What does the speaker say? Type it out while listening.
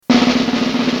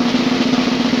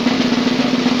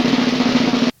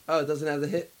it doesn't have the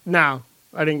hit? No,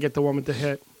 I didn't get the one with the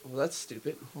hit. Well, that's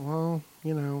stupid. Well,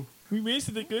 you know. We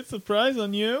wasted a good surprise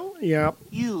on you. Yep.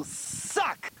 You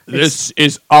suck. This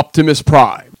is Optimus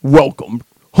Prime. Welcome.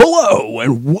 Hello,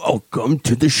 and welcome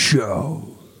to the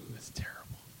show. That's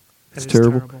terrible. It's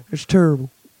terrible. It's terrible.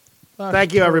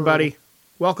 Thank you, everybody.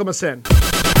 Welcome us in.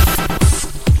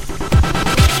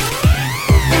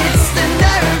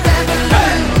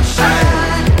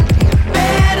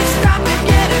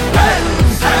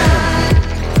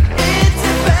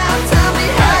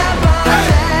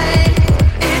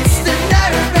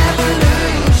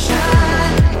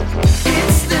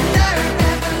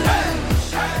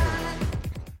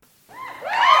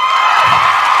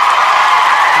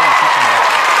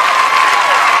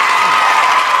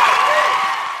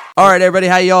 All right, everybody,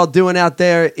 how y'all doing out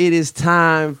there? It is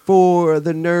time for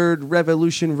the Nerd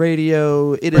Revolution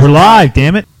Radio. We're live,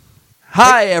 damn it.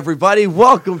 Hi, everybody.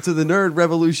 Welcome to the Nerd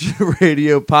Revolution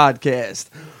Radio podcast.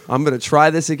 I'm going to try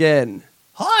this again.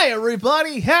 Hi,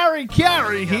 everybody. Harry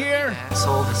Carey here.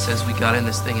 Asshole that says we got in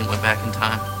this thing and went back in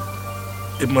time.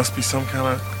 It must be some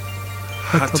kind of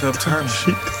hot tub time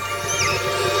sheet.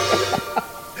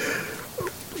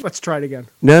 Let's try it again.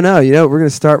 No, we're going to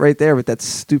start right there with that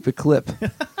stupid clip.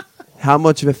 How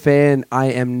much of a fan I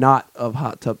am not of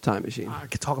Hot Tub Time Machine. I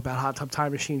could talk about Hot Tub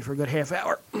Time Machine for a good half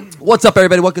hour. What's up,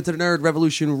 everybody? Welcome to the Nerd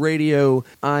Revolution Radio.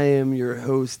 I am your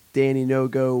host, Danny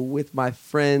Nogo, with my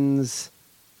friends,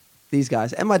 these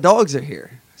guys, and my dogs are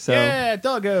here. So, yeah,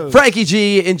 doggo. Frankie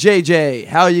G and JJ,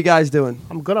 how are you guys doing?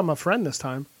 I'm good. I'm a friend this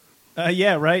time.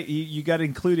 Yeah, right. You got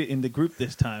included in the group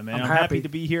this time, man. I'm happy happy to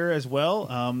be here as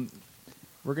well.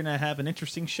 We're going to have an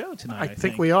interesting show tonight. I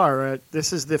think we are.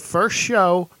 This is the first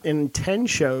show in 10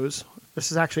 shows.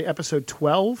 This is actually episode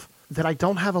 12 that I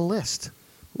don't have a list.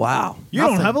 Wow. You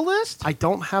don't have a list? I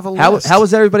don't have a list. How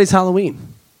was everybody's Halloween?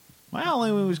 My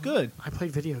Halloween was good. I played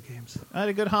video games. I had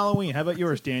a good Halloween. How about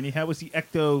yours, Danny? How was the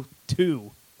Ecto 2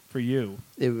 for you?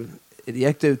 The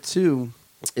Ecto 2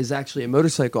 is actually a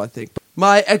motorcycle, I think.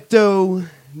 My Ecto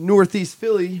Northeast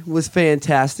Philly was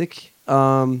fantastic.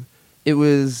 It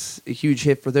was a huge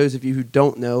hit. For those of you who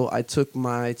don't know, I took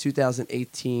my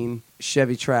 2018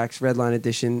 Chevy Trax Redline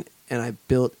Edition and I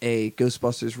built a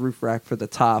Ghostbusters roof rack for the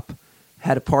top.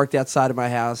 Had it parked outside of my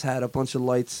house, had a bunch of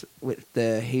lights with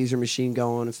the hazer machine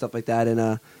going and stuff like that. And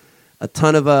a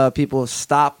ton of people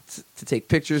stopped to take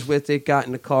pictures with it, got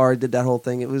in the car, did that whole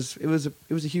thing. It was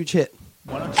a huge hit.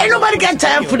 Ain't nobody got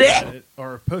time for that.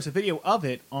 Or post a video of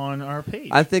it on our page.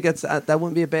 I think that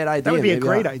wouldn't be a bad idea. That would be a Maybe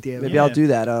great idea. Maybe Yeah. I'll do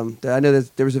that. I know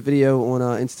there was a video on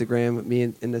Instagram of me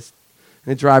in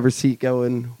the driver's seat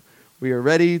going, "We are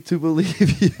ready to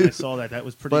believe you." I saw that. That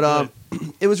was pretty But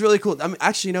good. it was really cool. I mean,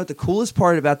 actually, you know what? The coolest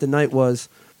part about the night was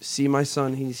see my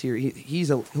son. He's here.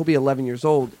 He'll be 11 years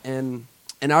old, and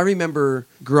I remember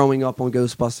growing up on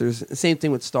Ghostbusters. Same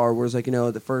thing with Star Wars. Like, you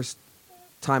know, the first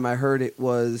time I heard it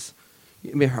was.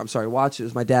 Watch it. It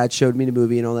was my dad showed me the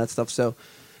movie and all that stuff. So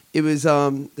it was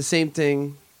the same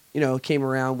thing, you know, came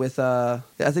around with, I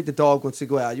think the dog wants to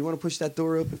go out. You want to push that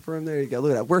door open for him? There you go.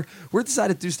 Look at that. We're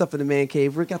decided to do stuff in the man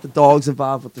cave. We got the dogs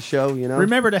involved with the show, you know.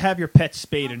 Remember to have your pets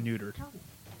spayed and neutered.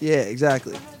 Yeah,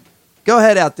 exactly. Go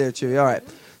ahead out there, Chewy. All right.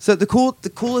 So the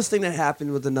coolest thing that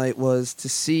happened with the night was to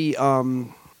see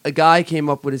a guy came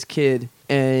up with his kid,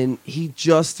 and he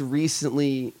just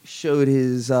recently showed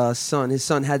his son. His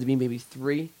son had to be maybe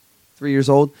 3 years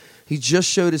old. He just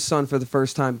showed his son for the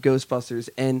first time Ghostbusters,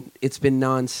 and it's been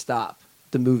nonstop,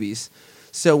 the movies.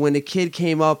 So when the kid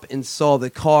came up and saw the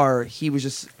car, he was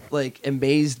just like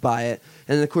amazed by it.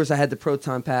 And then, of course, I had the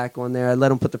proton pack on there. I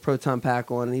let him put the proton pack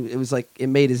on, and it was like it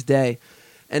made his day.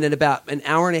 And then about an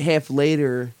hour and a half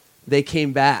later, they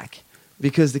came back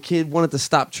because the kid wanted to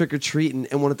stop trick-or-treating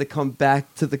and wanted to come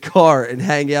back to the car and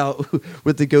hang out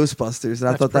with the Ghostbusters. And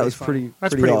I thought that was pretty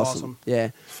awesome. Yeah.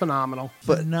 Phenomenal.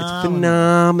 But it's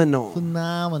phenomenal.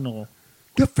 Phenomenal.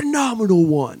 The phenomenal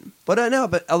one. But I know.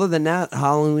 But other than that,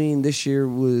 Halloween this year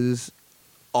was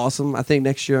awesome. I think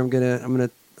next year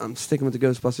I'm sticking with the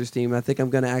Ghostbusters theme. I think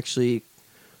I'm gonna actually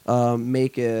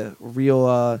make a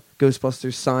real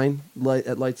Ghostbusters sign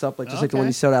that lights up, like the one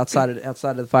you saw outside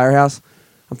of the firehouse.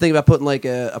 I'm thinking about putting like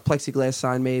a plexiglass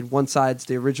sign made. One side's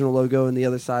the original logo, and the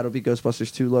other side will be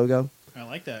Ghostbusters 2 logo. I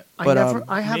like that. But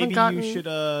I haven't maybe gotten. you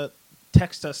should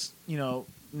text us, you know,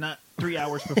 not 3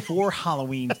 hours before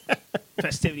Halloween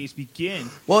festivities begin.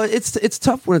 Well, it's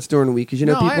tough when it's during the week because, you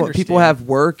know, No, I people understand. have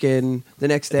work, and the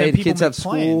next day then the people kids make have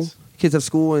school. plans. Kids have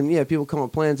school, and yeah, people come up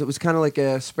with plans. It was kind of like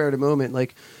a spare of the moment.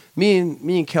 Like me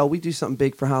and Kel, we do something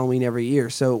big for Halloween every year,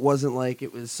 so it wasn't like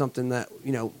it was something that,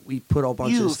 you know, we put a whole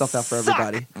bunch of stuff out for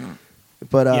everybody.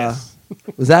 But Yes.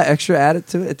 was that extra added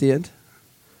to it at the end?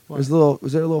 Was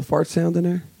there a little fart sound in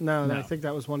there? No, No. I think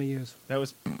that was one of yours. That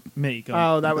was me. Go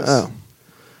Oh, that was. Oh.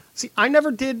 See, I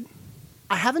never did.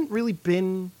 I haven't really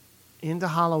been into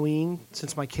Halloween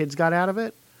since my kids got out of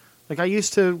it. Like I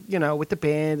used to, with the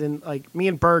band, and like me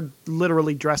and Berg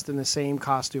literally dressed in the same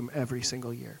costume every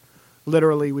single year.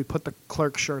 Literally, we put the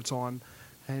clerk shirts on,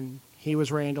 and he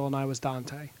was Randall and I was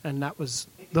Dante, and that was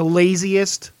the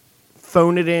laziest.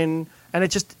 Phone it in, and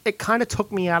it kind of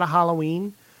took me out of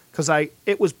Halloween because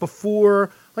it was before.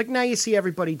 Like now, you see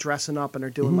everybody dressing up and they're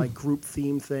doing like group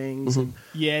theme things. And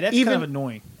Yeah, that's Even- kind of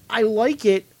annoying. I like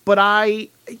it, but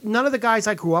none of the guys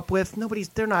I grew up with,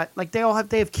 they're not like they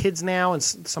have kids now, and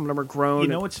some of them are grown. You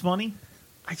know and what's funny?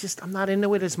 I'm not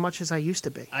into it as much as I used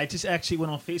to be. I just actually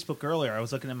went on Facebook earlier. I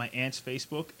was looking at my aunt's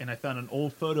Facebook, and I found an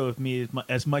old photo of me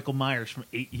as Michael Myers from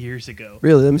 8 years ago.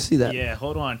 Really? Let me see that. Yeah,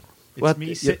 hold on. It's What? me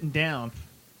Yeah. sitting down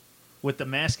with the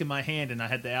mask in my hand, and I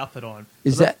had the outfit on.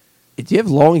 Is that? Do you have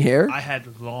long hair? I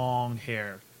had long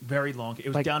hair, very long. It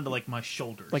was Like- down to like my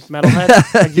shoulders. Like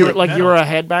metalhead, like you were a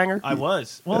Metal. headbanger. I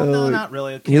was. Well, no, Oh, not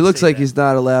really. I can't He looks say like that. he's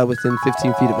not allowed within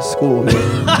 15 feet of a school.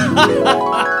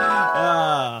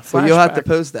 Ah, So you'll have to Flashback.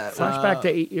 post that. Flashback to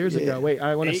 8 years yeah. ago. Wait,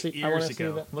 I want to 8 see. I want years to see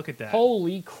ago. that. Look at that.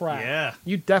 Holy crap! Yeah.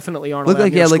 You definitely aren't. Looked allowed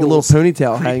like he near had like a little schools.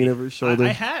 ponytail hanging over his shoulder.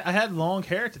 I had long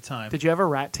hair at the time. Did you have a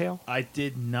rat tail? I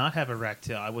did not have a rack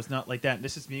tail. I was not like that.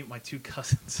 This is me with my two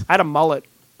cousins. I had a mullet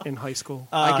in high school.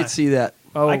 I could see that.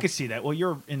 Oh, I could see that. Well,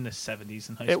 you're in the 70s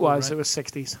in high school. it was. Right? It was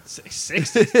 60s.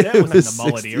 60s. That was in the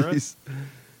mullet era. 60s.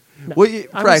 What year,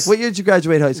 I Frank, was- what year did you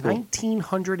graduate high school?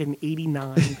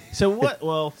 1989. So what?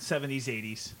 Well, 70s,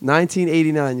 80s.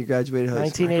 1989. You graduated high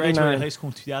school. 1989. I graduated high school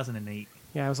in 2008.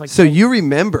 Yeah, I was like. So you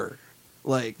remember,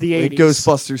 like The when 80s.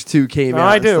 Ghostbusters 2 came No, out.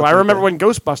 I and do. stuff I like remember that. when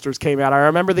Ghostbusters came out. I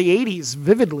remember the 80s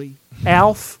vividly.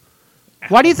 Alf.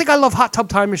 Why do you think I love Hot Tub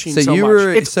Time Machine so, So you much?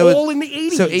 were It's so all in the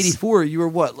 80s. So 84. You were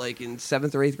what, like in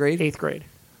 7th or 8th grade? 8th grade.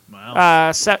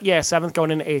 Wow. 7th going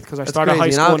into 8th because I That's started high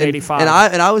crazy. school and in 85.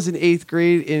 And I was in 8th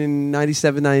grade in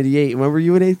 97, 98. When were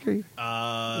you in 8th grade?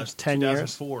 was 10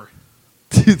 years. 2004.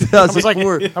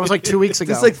 2004. That was like 2 weeks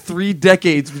ago. It's like 3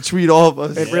 decades between all of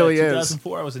us. It really is.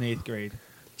 2004, I was in 8th grade.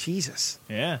 Jesus.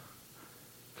 Yeah.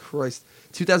 Christ.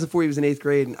 2004, he was in 8th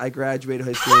grade, and I graduated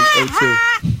high school in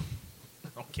 02.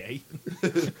 Okay.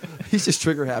 He's just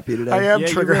trigger happy today. I am Yeah,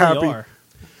 trigger you really happy. are.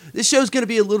 This show's going to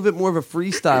be a little bit more of a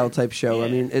freestyle type show. I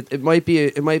Yeah. mean, it might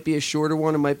be a shorter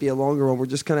one, it might be a longer one. We're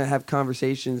just going to have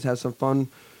conversations, have some fun,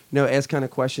 ask kind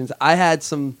of questions. I had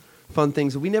some fun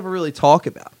things that we never really talk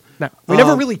about. No, we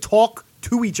never Um, really talk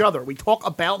to each other. We talk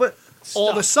about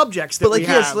all the subjects that But like we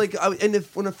yes, have. like in the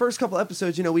first couple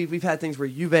episodes, we've had things where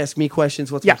you've asked me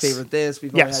questions. What's Yes. my favorite? This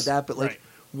we've Yes. already had that. But like Right.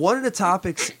 one of the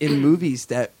topics in movies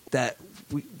that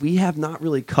we have not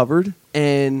really covered,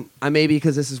 and I maybe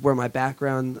because this is where my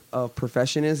background of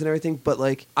profession is and everything. But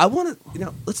like I want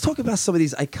to let's talk about some of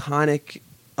these iconic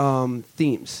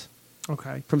themes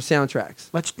Okay. from soundtracks.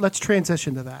 Let's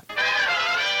transition to that.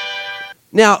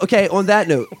 Now, okay, on that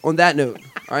note,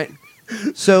 all right.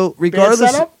 So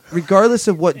regardless setup?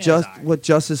 of what Yeah, just sorry. what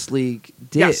Justice League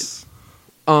did, Yes.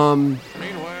 Meanwhile,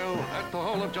 at the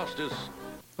Hall of Justice.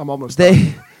 I'm almost done.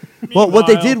 they well what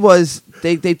they Meanwhile- did was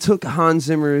they took Hans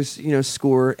Zimmer's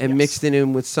score and Yes. mixed it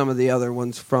in with some of the other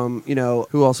ones from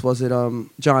who else was it,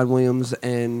 John Williams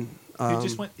and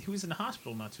He was in the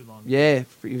hospital not too long ago. yeah,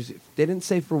 they didn't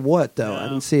say for what though. I No.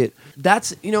 didn't see it.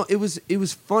 That's it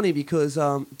was funny because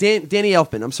Danny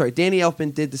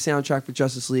Elfman did the soundtrack for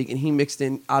Justice League, and he mixed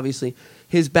in obviously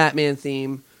his Batman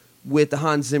theme with the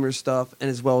Hans Zimmer stuff and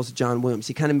as well as John Williams.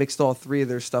 He kind of mixed all three of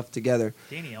their stuff together.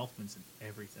 Danny Elfman's in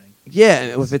everything.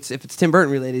 Yeah, if it's Tim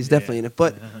Burton related, he's Yeah. definitely in it.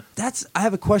 But I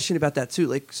have a question about that too.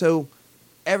 Like so,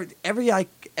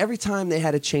 every time they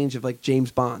had a change of like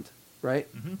James Bond, right?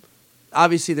 Mhm.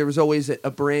 Obviously, there was always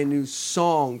a brand new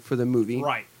song for the movie,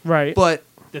 Right. Right. But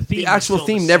The theme the is actual still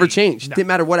the theme never same. changed. No. Didn't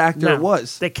matter what actor No. it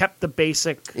was. They kept the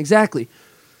basic. Exactly.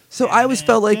 So I always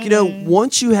felt like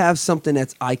once you have something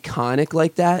that's iconic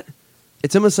like that,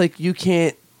 it's almost like you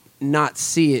can't not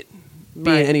see it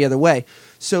being Right. any other way.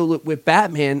 So look, with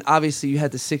Batman, obviously you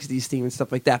had the '60s theme and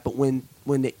stuff like that. But when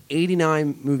the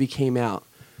 '89 movie came out,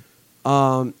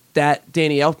 that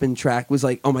Danny Elfman track was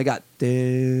like, oh my god,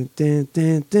 dun, dun,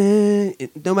 dun, dun.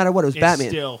 No matter what, it was It's Batman.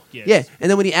 still, yes. Yeah, and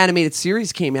then when the animated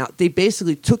series came out, they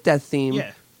basically took that theme.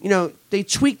 Yeah. They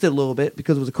tweaked it a little bit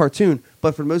because it was a cartoon,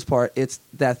 but for the most part, it's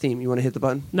that theme. You want to hit the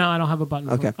button? No, I don't have a button.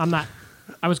 for Okay. it. I'm not.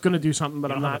 I was going to do something, but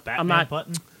You I'm don't have not. a I'm Batman not.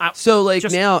 button? So like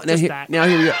Just- now just here, that. now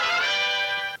here we go.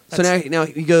 So now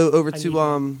you go over I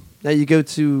to need now you go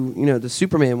to the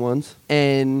Superman ones,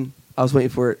 and I was waiting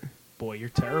for it. Boy, you're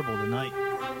terrible tonight.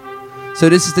 So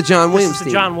this is the John Williams This is the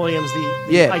theme. John Williams, the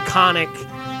Yeah. iconic.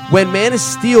 When Man of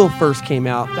Steel first came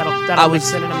out, That'll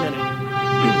mix in a minute.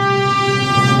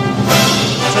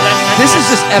 So this is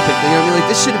just epic. You know what I mean? Like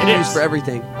this should have been It used is. for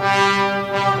everything.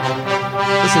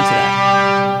 Listen to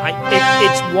that.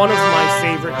 It's one of my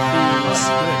favorite themes.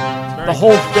 The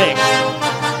whole thing,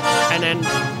 and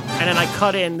then I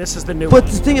cut in. This is the new But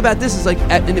one. the thing about this is, like,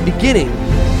 in the beginning,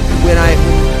 when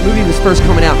the movie was first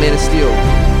coming out, Man of Steel,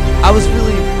 I was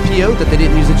really PO'd that they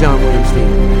didn't use the John Williams theme.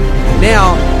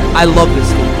 Now, I love this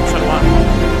theme. So do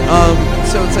I.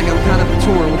 So it's like I'm kind of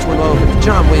torn which one to love, but the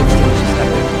John Williams theme is just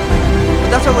epic. But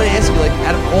that's what I want to ask you, like,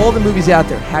 out of all the movies out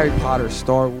there, Harry Potter,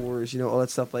 Star Wars, you know, all that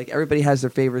stuff, like, everybody has their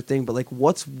favorite thing, but, like,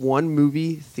 what's one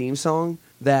movie theme song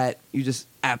that you just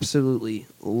absolutely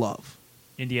love?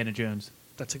 Indiana Jones.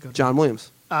 That's a good John Williams.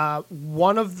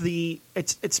 one of the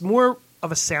it's more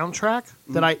of a soundtrack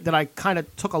that I kind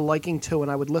of took a liking to, and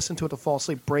I would listen to it to fall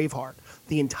asleep. Braveheart,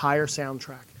 the entire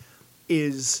soundtrack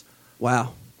is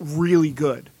Wow. really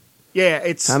good. Yeah,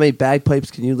 it's How many bagpipes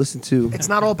can you listen to? it's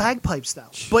not all bagpipes though,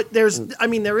 but there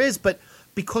is, but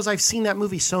because I've seen that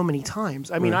movie so many times.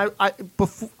 I mean, Right. I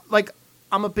before like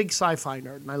I'm a big sci-fi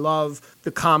nerd and I love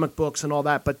the comic books and all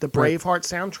that, but the Right. Braveheart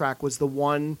soundtrack was the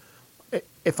one.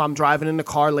 If I'm driving in the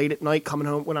car late at night, coming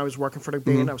home when I was working for the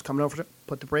band, I was coming over to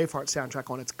put the Braveheart soundtrack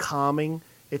on. It's calming.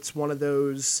 It's one of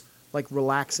those like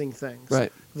relaxing things.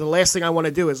 Right. The last thing I want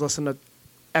to do is listen to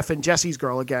Effin' Jesse's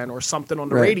Girl again or something on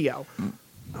the Right. radio.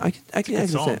 I can good actually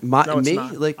song. say No, it's me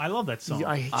not. like I love that song.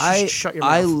 Shut your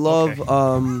mouth. I love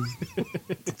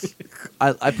Okay.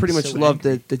 I pretty much So love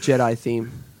the Jedi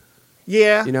theme.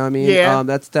 Yeah. You know what I mean? Yeah.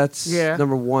 That's Yeah.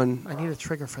 number one. I need a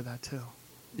trigger for that too.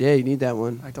 Yeah, you need that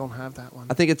one. I don't have that one.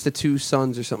 I think it's the Two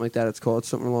Sons or something like that. It's called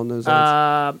something along those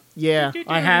lines. Yeah,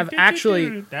 I have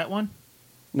actually. that one.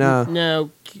 No, No,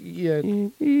 yeah,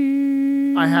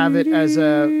 I have it as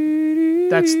a.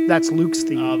 That's Luke's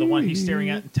theme. The one he's staring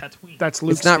at in Tatooine. That's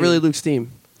Luke's. it's not theme. really Luke's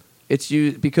theme. It's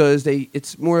used because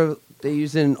it's more of they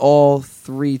use it in all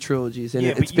three trilogies, and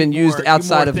yeah, it's but been you used more-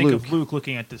 outside you of more think Luke. Of Luke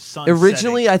looking at the sun.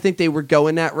 Originally, setting. I think they were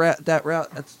going that route.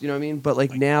 That's you know what I mean. But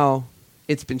like now,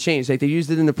 it's been changed. Like they used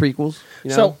it in the prequels. You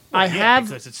know? So I Yeah, have.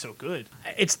 because it's so good.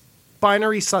 It's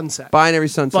Binary Sunset. Binary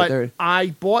Sunset. But There.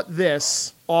 I bought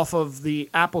this off of the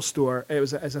Apple Store. It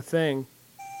was as a thing.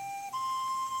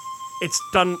 It's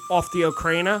done off the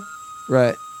Ocarina,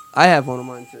 Right. I have one of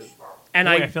mine too. and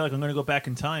Boy, I I feel like I'm going to go back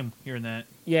in time hearing that.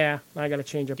 yeah, I got to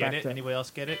change it Get back it? to. Anybody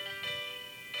else get it?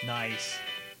 Nice.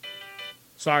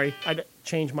 Sorry,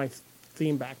 changed my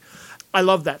theme back. I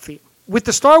love that theme. With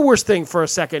the Star Wars thing for a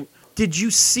second, did you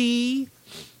see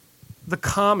the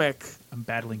comic I'm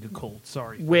battling a cold.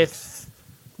 Sorry. with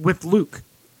Luke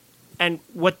and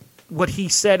what he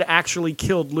said actually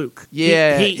killed Luke?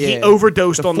 Yeah, he yeah.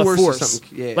 overdosed The on the Force or Force.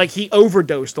 something, yeah. Like he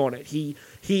overdosed on it. He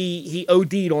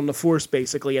OD'd on the Force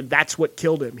basically, and that's what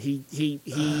killed him. He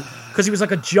because he was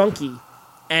like a junkie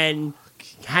and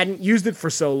hadn't used it for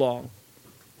so long.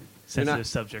 Sensitive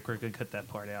subject. We're going to cut that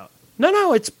part out.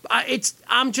 No, it's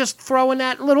I'm just throwing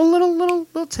that little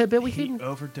tidbit. We He can.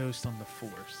 overdosed on the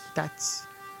Force. That's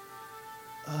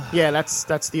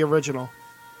that's the original.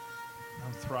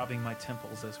 I'm throbbing my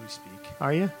temples as we speak.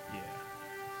 Are you? Yeah.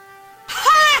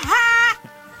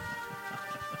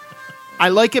 I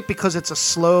like it because it's a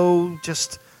slow,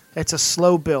 it's a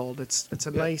slow build. It's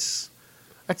a nice.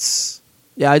 It's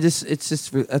Yeah,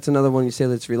 that's another one you say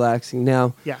that's relaxing.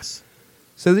 Now, yes.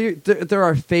 so there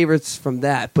are favorites from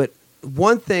that, but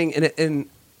one thing, and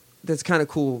that's kind of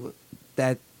cool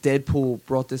that Deadpool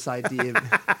brought this idea,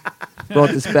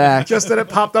 brought this back. Just that it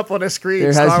popped up on the screen.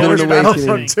 There has Star been Wars an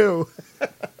Battlefront awakening. 2.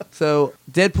 So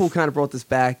Deadpool kind of brought this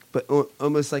back, but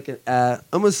almost like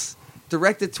almost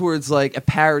directed towards like a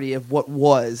parody of what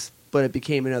was, but it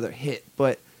became another hit.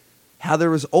 But how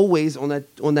there was always on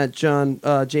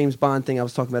that James Bond thing I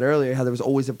was talking about earlier, how there was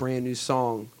always a brand new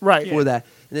song Right. for that.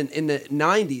 And then in the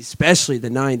 90s, especially the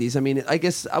 90s, I mean, I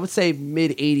guess I would say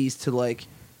mid 80s to like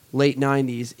late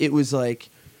 90s, it was like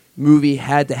movie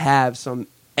had to have some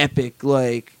epic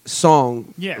like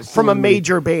song Yes. From a movie.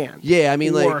 major band. Yeah, I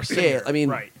mean, Or like, singer, yeah, I mean,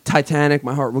 right. Titanic,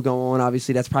 My Heart Will Go On.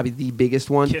 Obviously, that's probably the biggest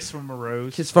one. Kiss from a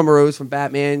Rose. Kiss from a Rose from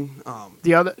Batman.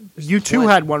 The other, you two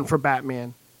plenty. had one for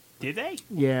Batman. Did they?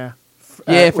 Yeah.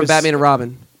 Yeah, It from was- Batman and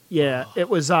Robin. Yeah, it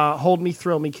was Hold Me,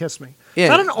 Thrill Me, Kiss Me. Yeah.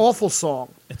 Not an awful song.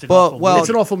 It's an Well- awful well- movie. It's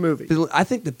an awful movie. I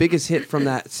think the biggest hit from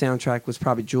that soundtrack was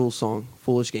probably Jules' song,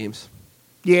 "Foolish Games."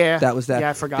 Yeah. That was that. Yeah,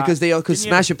 I forgot. because Didn't you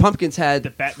Smashing Pumpkins had the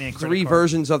Batman credit three card.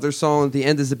 versions of their song. The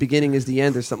end is the beginning is the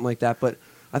end, or something like that. But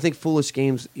I think "Foolish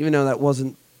Games," even though that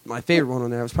wasn't my favorite one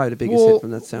on there. It was probably the biggest hit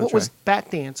from that soundtrack. What was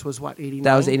Bat Dance? Was what 89?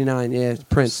 That was 89. Yeah,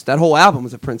 Prince. That whole album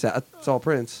was a Prince. It's all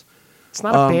Prince. It's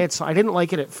not a bad song. I didn't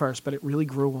like it at first, but it really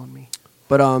grew on me.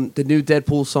 But the new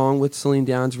Deadpool song with Celine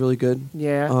Dion's really good.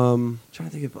 Yeah. Trying to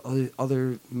think of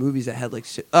other movies that had like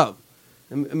shit. Oh,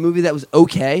 a movie that was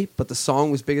okay, but the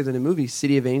song was bigger than the movie.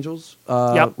 City of Angels,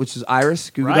 which is Iris,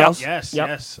 Goo Goo Right. Dolls. Yes. Yep.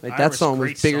 Yes. Like, Iris, that song was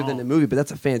great bigger song. than the movie, but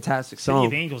that's a fantastic City song.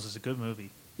 of Angels is a good movie.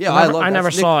 Yeah, I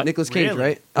never saw it. Nicolas Cage, Really?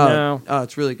 right? No. Oh,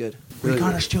 it's really good. Really we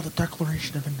gotta good. steal the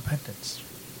Declaration of Independence.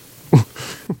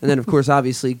 And then, of course,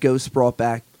 obviously, Ghost brought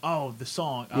back Oh, the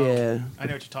song. Oh, Yeah. I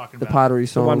know what you're talking the about. Pottery The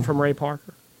song. one from Ray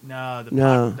Parker. No,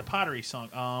 No. the Pottery song.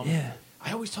 Yeah.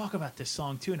 I always talk about this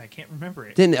song too, and I can't remember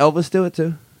it. Didn't Elvis do it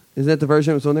too? Isn't that the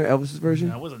version that was on there? Elvis's version?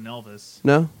 No, it wasn't Elvis.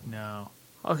 No? No.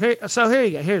 Okay, so here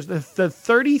you go. Here's the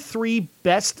 33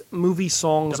 best movie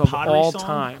songs The of Pottery all song?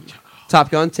 time. Top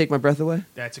Gun, Take My Breath Away?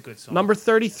 That's a good song. Number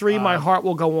 33, My Heart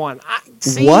Will Go On.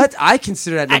 See, What? I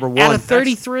consider that number one. Out of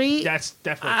 33, That's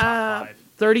definitely top 5.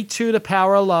 32, The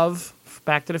Power of Love,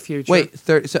 Back to the Future. Wait,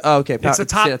 okay. It's a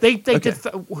top. They okay. did.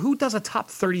 Who does a top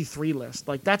 33 list?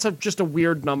 Like that's just a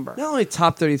weird number. Not only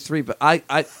top 33, but I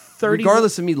 30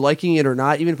 regardless of me liking it or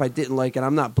not, even if I didn't like it,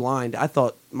 I'm not blind. I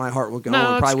thought My Heart Would Go No, On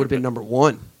that's probably would have been good. number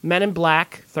one. Men in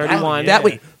Black, 31. That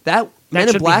Men in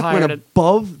should be Black higher went than-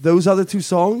 above those other two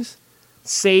songs.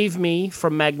 Save Me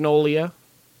from Magnolia.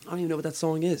 I don't even know what that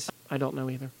song is. I don't know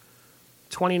either.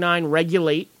 29,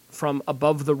 Regulate from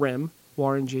Above the Rim.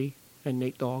 Warren G and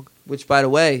Nate Dogg. Which, by the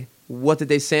way, what did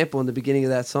they sample in the beginning of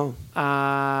that song?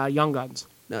 Young Guns.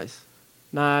 Nice.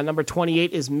 Number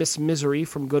 28 is Miss Misery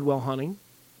from Good Will Hunting.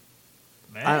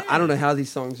 I don't know how these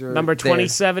songs are. Number there.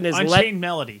 27 is Unchained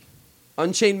Melody.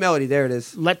 Unchained Melody. There it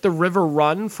is. Let the River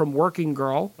Run from Working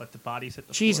Girl. Let the bodies hit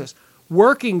the Jesus.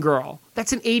 Working Girl.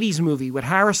 That's an 80s movie with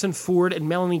Harrison Ford and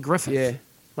Melanie Griffith. Yeah.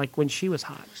 Like when she was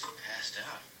hot.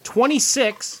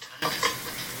 26.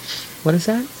 What is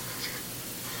that?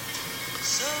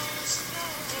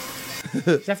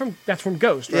 Is that that's from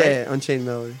Ghost, right? Yeah, Unchained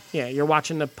Melody. Yeah, you're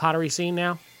watching the pottery scene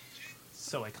now?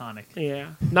 So iconic.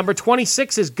 Yeah. Number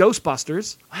 26 is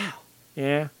Ghostbusters. Wow.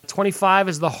 Yeah. 25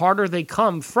 is The Harder They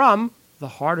Come from The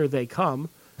Harder They Come.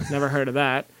 Never heard of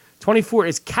that. 24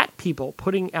 is Cat People,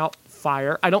 Putting Out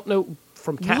Fire. I don't know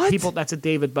from Cat What? People. That's a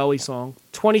David Bowie song.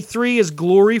 23 is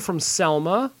Glory from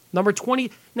Selma. Number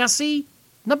 20. Now see,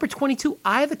 number 22,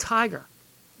 Eye of the Tiger.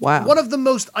 Wow. One of the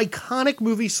most iconic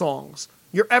movie songs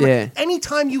you're ever. Yeah.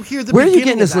 Anytime you hear the Where are you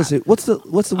beginning getting this of that, listed?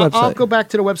 What's the website? I'll go back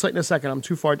to the website in a second. I'm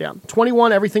too far down.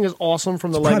 21, Everything is Awesome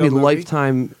from the Lego Probably movie.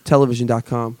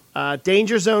 LifetimeTelevision.com.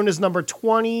 Danger Zone is number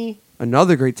 20.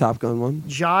 Another great Top Gun one.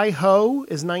 Jai Ho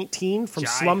is 19 from Jai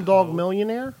Slumdog Ho.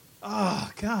 Millionaire. Oh,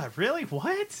 God. Really?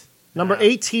 What? Number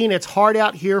 18, It's Hard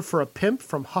Out Here for a Pimp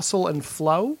from Hustle and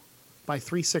Flow by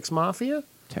 3-6 Mafia.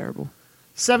 Terrible.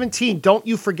 17, Don't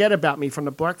You Forget About Me from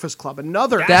The Breakfast Club.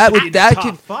 Another. That should be would in the that top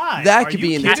could five. that Are could you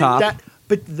be in the kidding? top.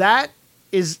 But that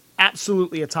is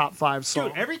absolutely a top 5 song.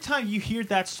 Dude, every time you hear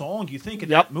that song, you think of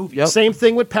Yep. that movie. Yep. Same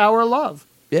thing with Power of Love.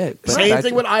 Yeah. but Same that's-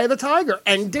 thing with Eye of the Tiger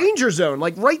and Danger Zone,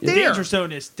 like right there. Danger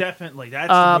Zone is definitely, that's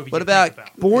the movie what you about- think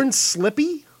about. Born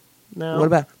Slippy? No. What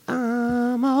about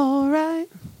I'm alright?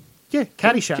 Yeah,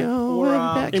 Caddyshack.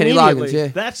 Kenny Immediately. Loggins, yeah.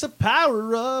 That's the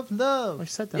power of love. I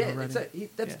said that already.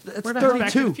 That's Where the hell-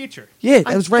 Back to the 32. Future. Yeah,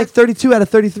 that was ranked 32 out of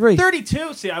 33.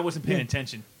 32? See, I wasn't paying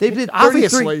attention. They did 33.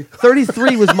 Obviously.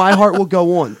 33 was My Heart Will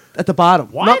Go On at the bottom.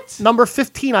 What? Number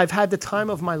 15, I've had the time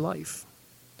of my life.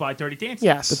 By Dirty Dancing.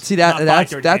 Yes. But see Not by that's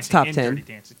Dirty that's Dancing, top in 10. Dirty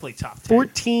Dancing. Play top 10.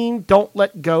 14, Don't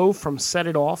Let Go from Set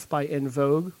It Off by En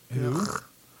Vogue.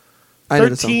 I know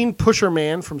the song. 13, Pusher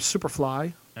Man from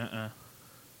Superfly. Uh-uh.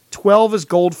 12 is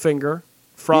Goldfinger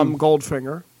from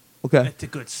Goldfinger. Okay. It's a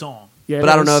good song. Yeah, But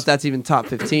that I don't know was- if that's even top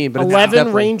 15. But 11, it's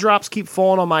definitely- Raindrops Keep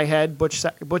Falling on My Head, Butch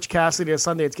Cassidy, A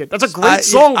Sundance Kid. That's a great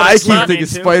song, but I it's keep not. thinking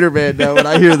Spider-Man 2. Spider-Man now when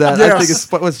I hear that. Yes. I think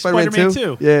it's what's Spider-Man Spider-Man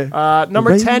 2? 2. Yeah.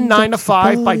 Number 10, 9 to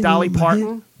 5 by Dolly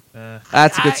Parton.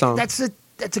 That's a good song. That's a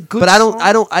good But song.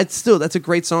 that's a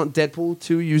great song. Deadpool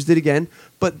 2 used it again.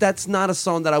 But that's not a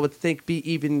song that I would think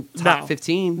be even top No.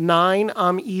 15. 9,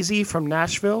 I'm Easy from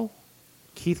Nashville.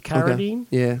 Keith Carradine.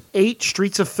 Yeah. 8,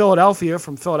 Streets of Philadelphia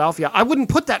from Philadelphia. I wouldn't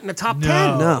put that in the top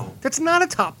 10. No. That's not a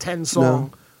top 10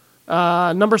 song.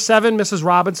 Number 7, Mrs.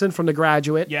 Robinson from The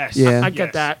Graduate. Yes. Yeah. I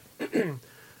get that.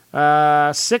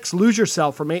 6, Lose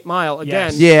Yourself from 8 Mile.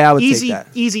 Again, Yes. Yeah, I would take easy, that.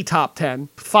 easy top 10.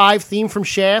 5, Theme from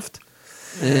Shaft.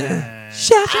 I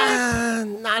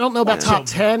don't know about top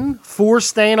 10. 4,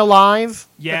 Staying Alive.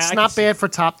 Yeah, That's I not can see bad for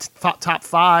top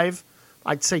 5.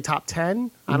 I'd say top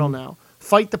 10. I don't know.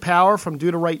 Fight the Power from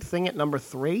Do the Right Thing at number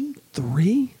 3.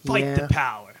 3? Fight Yeah. the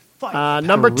power. Fight.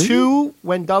 Number Really? 2,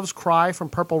 When Doves Cry from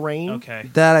Purple Rain. Okay.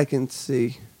 That I can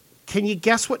see. Can you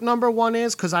guess what number 1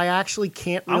 is? Because I actually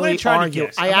can't I'm really going to try argue. to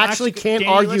guess. I actually can't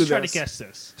Danny, argue let's try this. to guess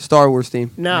this. Star Wars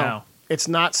theme. No, it's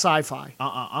not sci-fi.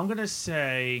 I'm going to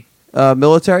say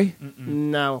Military?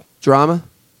 No. Drama?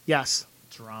 Yes.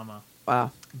 drama.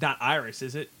 Wow. Not Iris,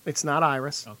 is it? It's not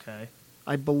Iris. Okay.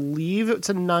 I believe it's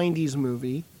a 90s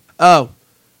movie. Oh.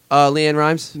 Leanne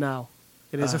Rimes? No.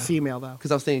 It is a female, though.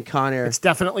 Because I was thinking Con Air. It's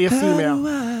definitely a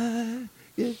female.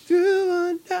 Get through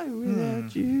one night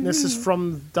without you. This is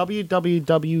from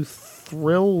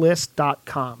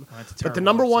www.thrilllist.com. That's a But the terrible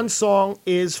number 1 website. song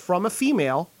is from a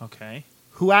female Okay.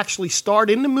 who actually starred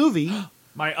in the movie.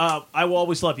 My I Will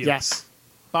Always Love You. Yes.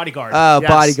 Bodyguard. Yes.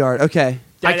 Bodyguard. Okay.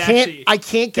 That I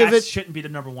can't give that it. shouldn't be the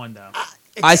number 1 though.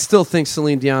 I still think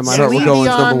Celine Dion, My Heart Will Celine Go On is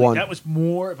Dion, number 1. That was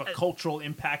more of a cultural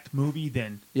impact movie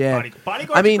than Yeah. Bodyguard.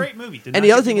 Bodyguard's I mean, a great movie. Do and not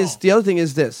the other get me thing is, wrong. the other thing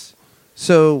is this.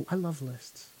 So I love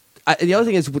lists. the other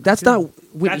thing is that's not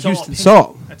Whitney That's all Houston's opinion.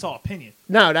 song. That's all opinion.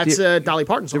 No, that's Dolly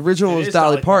Parton's The song. original It was is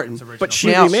Dolly Dolly Parton. Parton's original. But she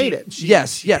Now- remade it.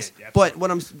 Yes, she yes. did, But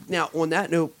what now on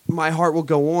that note, My Heart Will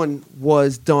Go On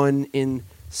was done in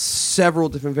several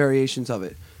different variations of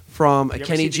it. From a You ever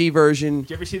Kenny see G version.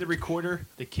 Did you ever see the recorder?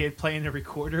 The kid playing the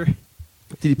recorder?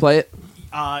 Did he play it?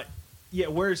 Yeah,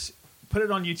 put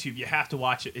it on YouTube. You have to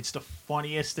watch it. It's the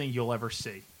funniest thing you'll ever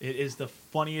see. It is the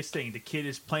funniest thing. The kid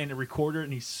is playing the recorder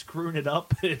and he's screwing it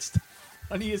up. It's the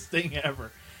funniest thing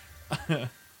ever.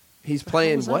 He's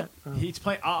playing was what? that? He's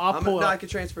playing. I'll pull it I up. can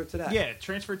transfer it to that. Yeah,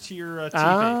 transfer to your TV.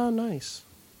 Ah, nice.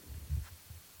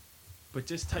 But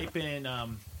just type in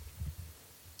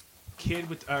kid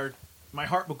with or My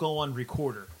Heart Will Go On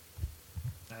recorder,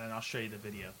 and then I'll show you the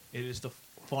video. It is the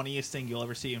funniest thing you'll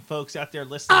ever see. And folks out there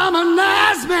listening, I'm a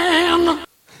nice man.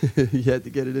 You had to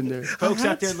get it in there. folks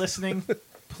out there listening,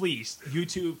 please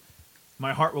YouTube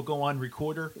My Heart Will Go On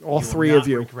recorder. All You will three not of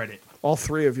you. regret it. All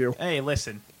 3 of you. Hey,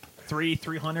 listen,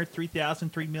 300,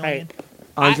 3,000, 3 million. Hey,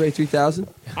 Andre 3000?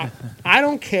 I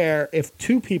don't care if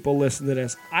 2 people listen to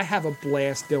this. I have a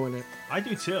blast doing it. I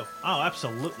do too. Oh,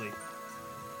 absolutely.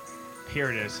 Here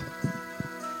it is.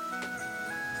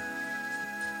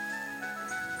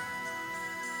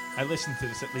 I listen to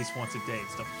this at least once a day.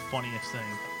 It's the funniest thing.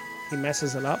 He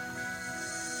messes it up.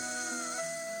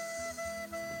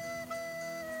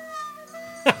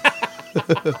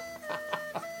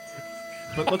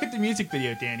 But look at the music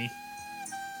video, Danny.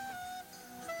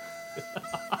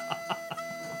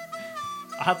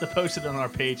 I'll have to post it on our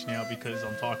page now because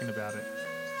I'm talking about it.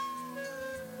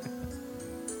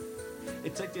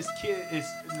 It's like this kid is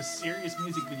in the serious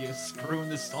music video screwing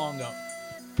this song up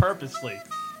purposely.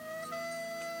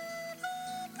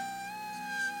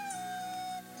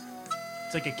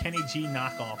 It's like a Kenny G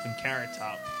knockoff in Carrot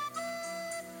Top.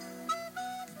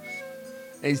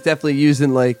 And he's definitely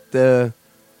using like the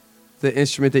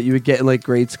instrument that you would get in like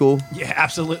grade school. Yeah,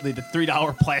 absolutely. The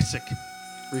 $3 plastic.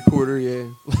 Recorder, yeah.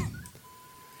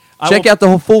 I Check will- out the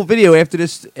whole full video after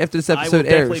this I will episode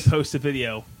definitely airs. post a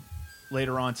video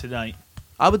later on tonight.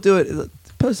 I would do it.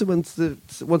 Post it once the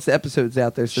episode's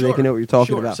out there, so they can know what you're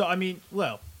talking sure. about. So I mean,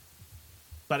 well,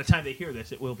 by the time they hear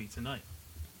this, it will be tonight.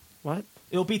 What?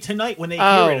 It'll be tonight when they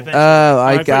Oh. hear it eventually.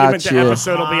 I thought you got meant the you.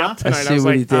 episode will be up Uh-huh. tonight. I see was what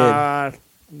like, he did.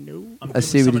 No. I'm I doing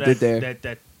see some what of he did that,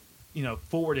 there. That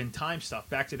forward in time stuff,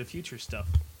 Back to the Future stuff.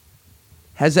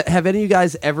 Have any of you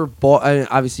guys ever bought?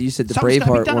 Obviously, you said the Something's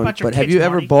gotta be Braveheart done one, about your but have kids, you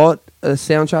ever Marty. bought a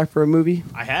soundtrack for a movie?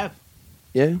 I have.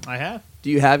 Yeah. I have.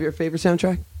 Do you have your favorite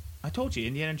soundtrack? I told you,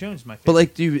 Indiana Jones is my favorite.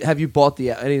 But like, have you bought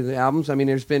any of the albums? I mean,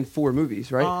 there's been 4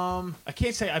 movies, right? I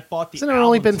can't say I bought the. Hasn't there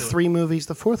only album been to it. 3 movies?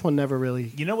 The 4th one never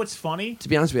really. You know what's funny? To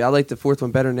be honest with you, I like the 4th one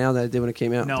better now than I did when it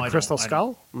came out. No, I don't. Crystal I don't.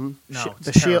 Skull? No, it's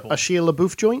The Shia terrible.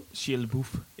 LaBeouf joint? Shia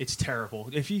LaBeouf. It's terrible.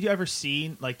 If you've ever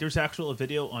seen, like, there's actual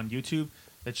video on YouTube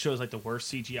that shows like the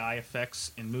worst CGI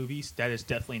effects in movies. That is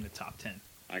definitely in the top 10.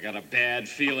 I got a bad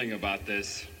feeling about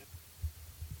this.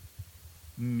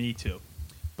 Me too.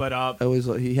 But I always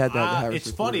he had that. with Harrison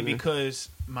it's Ford funny in there. because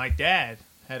my dad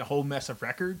had a whole mess of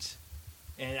records,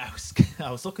 and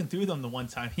I was looking through them the one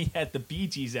time. He had the Bee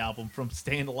Gees album from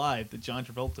Staying Alive, the John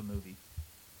Travolta movie.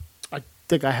 I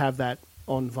think I have that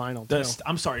on vinyl, too.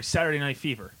 I'm sorry, Saturday Night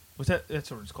Fever. Was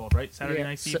that's what it's called, right? Saturday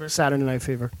Night Fever. Saturday Night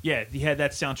Fever. Yeah, he had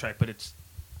that soundtrack, but it's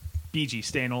Bee Gees,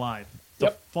 Staying Alive. The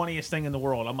Yep. funniest thing in the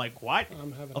world. I'm like, what?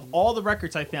 I'm having Of all the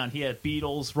records I found, he had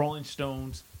Beatles, Rolling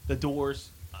Stones, The Doors.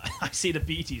 I see the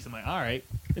Bee Gees. I'm like, all right.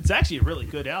 It's actually a really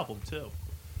good album, too.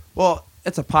 Well,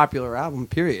 it's a popular album.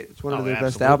 Period. It's one of Oh, their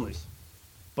best absolutely. albums.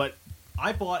 But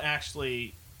I bought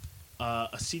actually a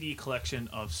CD collection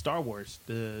of Star Wars,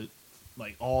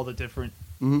 all the different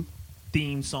Mhm.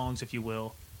 theme songs, if you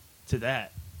will, to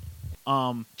that.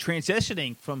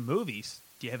 Transitioning from movies,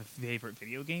 do you have a favorite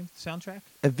video game soundtrack?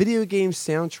 A video game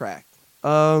soundtrack.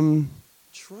 Trying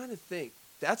to think.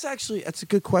 That's a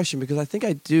good question because I think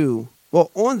I do. Well,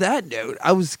 on that note,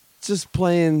 I was just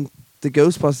playing the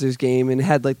Ghostbusters game and it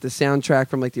had like the soundtrack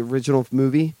from like the original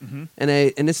movie.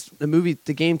 Mm-hmm.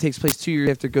 The game takes place 2 years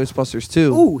after Ghostbusters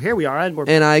 2. Ooh, here we are.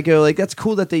 And I go like, that's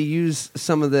cool that they use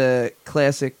some of the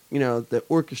classic, the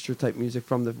orchestra type music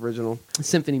from the original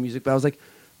symphony music. But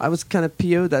I was kind of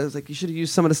PO'd that. I was like, you should have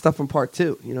used some of the stuff from part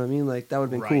 2. You know what I mean? Like that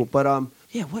would have been cool. But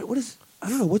yeah, what is? I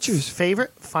don't know. What's yours?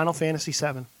 Favorite? Final Fantasy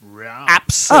VII. Right.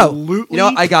 Absolutely.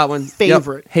 I got one.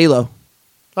 Favorite. Yep. Halo.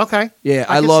 Okay. Yeah,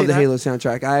 I can love see the that. Halo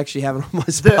soundtrack. I actually have it on my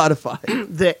Spotify.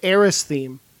 The Eris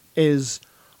theme is,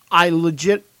 I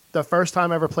legit, the first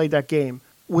time I ever played that game,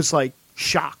 was like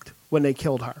shocked when they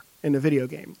killed her in the video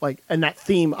game. Like, and that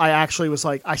theme, I actually was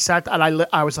like, I sat and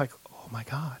I was like, oh my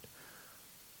God.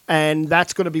 And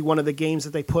that's going to be one of the games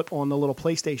that they put on the little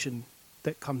PlayStation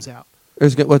that comes out.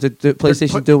 What the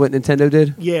PlayStation do what Nintendo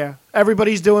did? Yeah,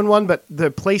 everybody's doing one, but the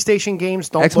PlayStation games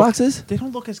don't Xboxes? They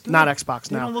don't look as good. Not Xbox,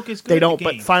 They no. don't look as good. They in the don't,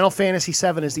 but games. Final Fantasy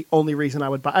VII is the only reason I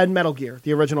would buy. And Metal Gear,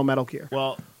 the original Metal Gear.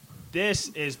 Well, this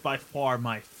is by far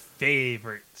my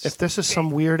favorite. If this is some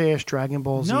weird-ass Dragon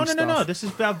Ball Z No. stuff. This is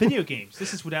about video games.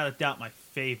 This is without a doubt my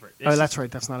favorite. Oh, that's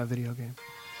right. That's not a video game.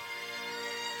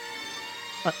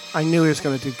 I knew he was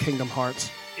going to do Kingdom Hearts.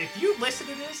 If you listen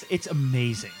to this, it's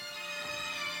amazing.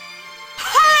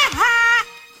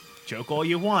 Joke all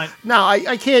you want. No,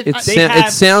 I can't.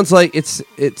 It sounds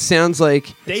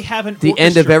like They have an the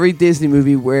end of orchestra. every Disney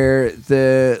movie where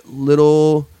the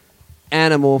little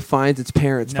animal finds its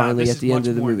parents finally this at is the end much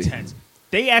of the more movie. Intense.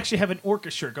 They actually have an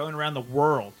orchestra going around the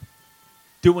world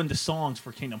doing the songs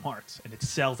for Kingdom Hearts, and it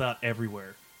sells out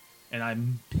everywhere. And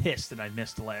I'm pissed that I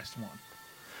missed the last one.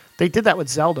 They did that with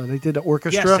Zelda. They did the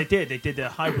orchestra. Yes, they did. They did the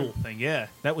Hyrule thing. Yeah,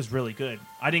 that was really good.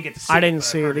 I didn't get to see it. I didn't but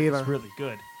see I heard it was either. really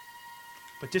good.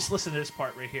 But just listen to this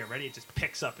part right here. Ready? It just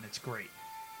picks up and it's great.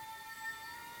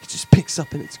 It just picks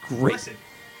up and it's great. Listen.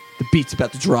 The beat's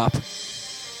about to drop.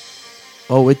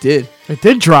 Oh, it did. It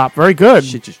did drop. Very good.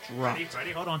 Shit just dropped.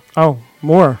 Ready? Hold on. Oh,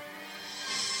 more.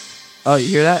 Oh, you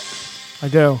hear that? I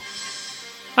do.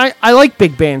 I like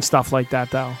big band stuff like that,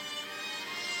 though.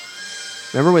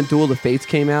 Remember when Duel of the Fates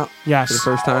came out Yes. for the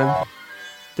first time?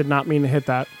 Did not mean to hit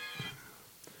that.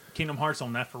 Kingdom Hearts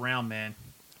don't F around, man.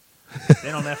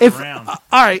 They don't F If around. all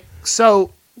right,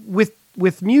 so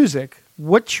with music,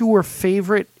 what's your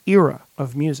favorite era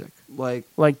of music?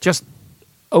 Like Just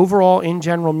overall in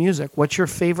general music. What's your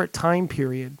favorite time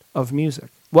period of music?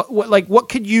 What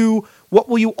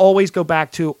will you always go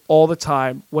back to all the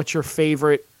time? What's your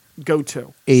favorite go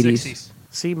to? 80s. 60s.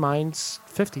 See, mine's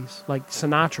 50s, like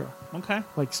Sinatra, Okay.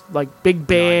 like big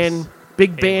band, Nice.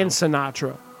 big band Halo.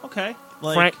 Sinatra, Okay.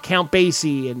 Like, Count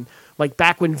Basie, and like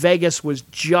back when Vegas was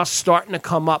just starting to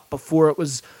come up before it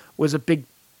was a big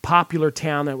popular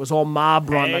town that was all mob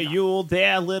run. hey, Like, you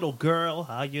there, little girl?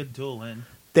 How you doing?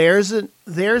 there's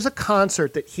a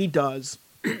concert that he does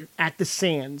at the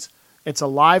Sands. It's a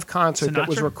live concert that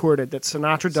was Sinatra? recorded that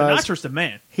Sinatra does. Sinatra's the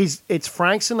man. It's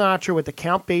Frank Sinatra with the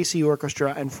Count Basie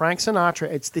Orchestra, and Frank Sinatra,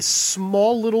 it's this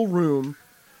small little room,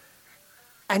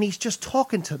 and he's just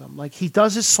talking to them. Like, he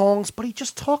does his songs, but he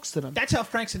just talks to them. That's how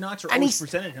Frank Sinatra And always he's-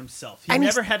 presented himself. He and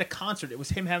he's- never had a concert. It was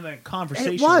him having a And conversation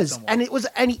it with was, someone. and it was,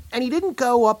 and he didn't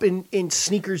go up in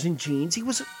sneakers and jeans. He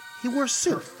wore a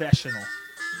suit. Professional.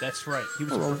 That's right. He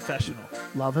was a professional.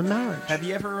 Love and marriage. Have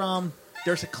you ever,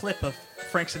 there's a clip of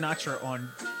Frank Sinatra on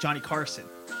Johnny Carson.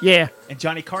 Yeah. And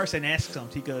Johnny Carson asks him,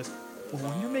 he goes, well,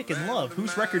 when you're making love,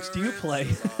 whose records do you play?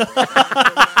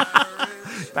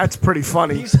 That's pretty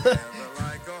funny. He's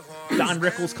Don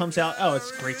Rickles comes out. Oh,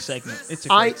 it's a great segment. It's a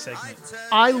great segment.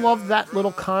 I love that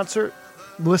little concert,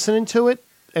 listening to it.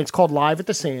 And it's called Live at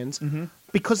the Sands. Mm-hmm.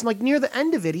 Because, like, near the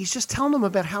end of it, he's just telling them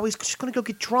about how he's just going to go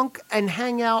get drunk and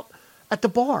hang out at the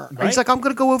bar. And he's Right. like, I'm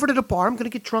going to go over to the bar. I'm going to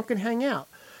get drunk and hang out.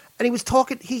 And he was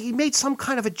talking, he made some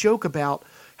kind of a joke about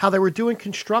how they were doing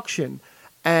construction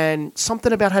and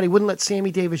something about how they wouldn't let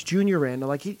Sammy Davis Jr. in.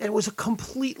 Like, it was a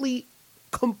completely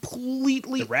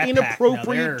The Rat Pack, now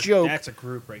inappropriate joke. That's a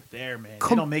group right there, man.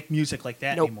 They don't make music like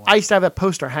that No, anymore. I used to have that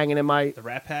poster hanging in my. The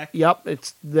Rat Pack? Yep,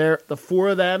 it's the four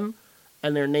of them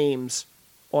and their names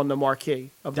on the marquee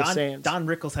of the Sands. Don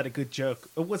Rickles had a good joke.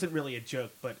 It wasn't really a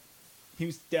joke, but he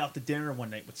was out to dinner one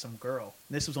night with some girl.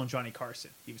 And this was on Johnny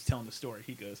Carson. He was telling the story.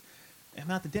 He goes, I'm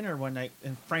out to dinner one night,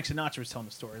 and Frank Sinatra was telling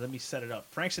the story. Let me set it up.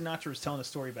 Frank Sinatra was telling a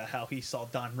story about how he saw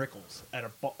Don Rickles at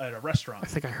a restaurant. I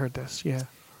think I heard this. Yeah.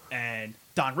 And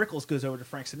Don Rickles goes over to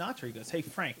Frank Sinatra. He goes, hey,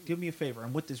 Frank, do me a favor.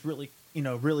 I'm with this really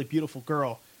beautiful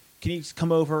girl. can you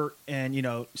come over and,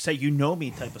 say you know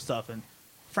me type of stuff? And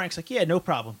Frank's like, yeah, no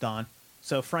problem, Don.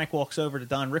 So Frank walks over to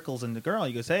Don Rickles and the girl.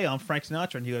 He goes, hey, I'm Frank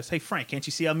Sinatra. And he goes, hey, Frank, can't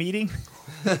you see I'm eating?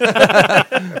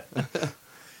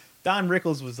 Don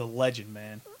Rickles was a legend,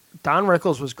 man. Don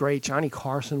Rickles was great. Johnny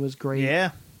Carson was great.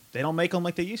 Yeah. They don't make them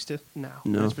like they used to. No.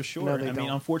 That's for sure. No, they I mean,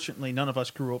 don't. unfortunately, none of us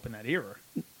grew up in that era.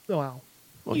 Well,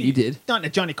 you did. Not in the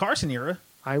Johnny Carson era.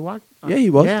 I watched. Yeah, he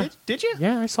was. Yeah. Did you?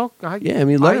 Yeah, I saw. Yeah, I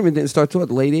mean, Letterman didn't start till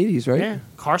the late 80s, right? Yeah,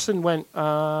 Carson went.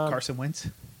 Carson Wentz.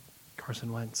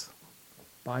 Carson Wentz.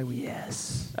 Bye week.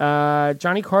 Yes.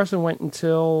 Johnny Carson went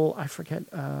until I forget.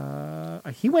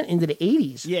 He went into the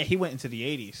 80s. Yeah, he went into the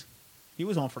 80s. He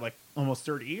was on for like almost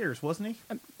 30 years, wasn't he?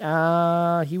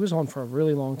 He was on for a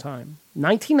really long time.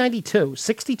 1992,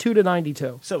 62 to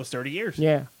 92. So it was 30 years.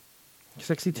 Yeah,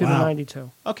 62 Wow. to 92.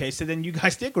 Okay, so then you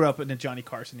guys did grow up in the Johnny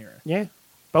Carson era. Yeah,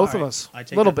 both All of right, us. I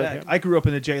take A little that bit. back. I grew up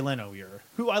in the Jay Leno era,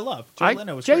 who I love. Jay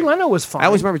Leno was Jay great. Leno was fine. I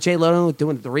always remember Jay Leno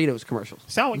doing the Doritos commercials.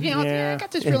 So, Yeah. I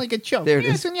got this really good joke. There it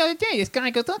yeah, is. so the other day, this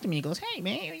guy goes up to me and goes, hey,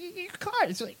 man, your car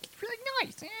is like, it's really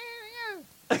nice.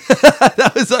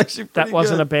 That was actually pretty That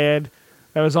wasn't good. a bad.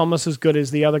 That was almost as good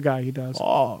as the other guy he does.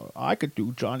 Oh, I could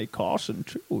do Johnny Carson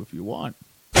too if you want.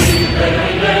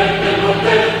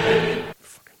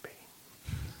 Fucking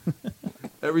Bane.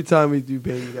 Every time we do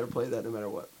Bane, you got to play that no matter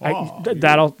what.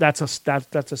 That's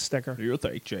a sticker. You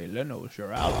think Jay Leno is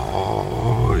your ally?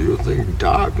 Oh, you think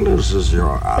darkness is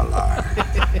your ally?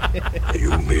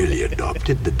 You merely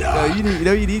adopted the No, dark. you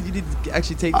need to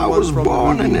actually take the I ones was from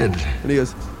born the in movie. it. And he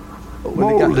goes, when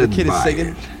the Molded kid is by singing,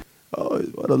 it. oh,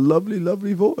 what a lovely,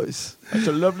 lovely voice. That's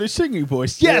a lovely singing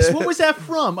voice. Yes, Yeah. what was that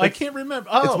from? I can't remember.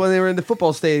 Oh, It's when they were in the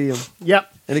football stadium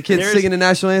Yep. and the kid's There's- singing the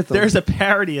national anthem. there's a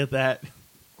parody of that.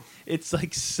 It's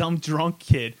like some drunk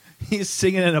kid. He's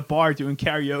singing in a bar doing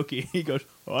karaoke. He goes,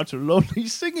 oh, that's a lovely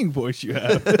singing voice you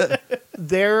have.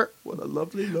 What a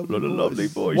lovely, lovely, What a voice. lovely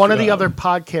voice. One you of the have. other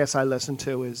podcasts I listen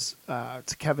to is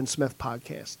it's a Kevin Smith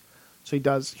podcast. So he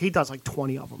does like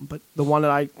 20 of them, but the one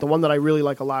that I really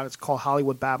like a lot is called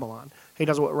Hollywood Babylon. He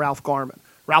does it with Ralph Garman.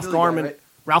 Ralph Philly guy, Garman right?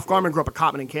 Ralph Garman grew up at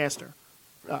Cotman and Castor.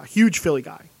 Huge Philly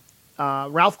guy.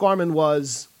 Ralph Garman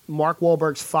was Mark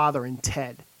Wahlberg's father in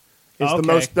Ted. Is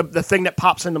Okay. the thing that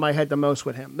pops into my head the most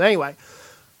with him. But anyway,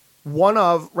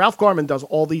 Ralph Garman does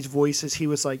all these voices. He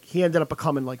ended up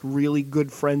becoming like really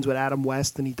good friends with Adam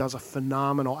West, and he does a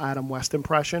phenomenal Adam West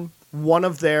impression. One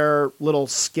of their little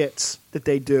skits that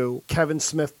they do, Kevin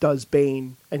Smith does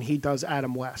Bane, and he does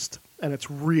Adam West. And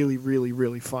it's really, really,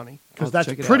 really funny. Because I'll that's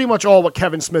check it pretty out. much all what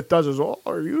Kevin Smith does is, oh,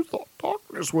 you thought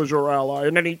darkness was your ally.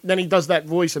 And then he does that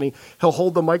voice, and he'll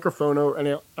hold the microphone over, and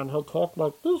he'll talk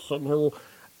like this, and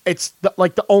it's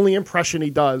like the only impression he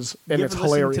does, and You it's ever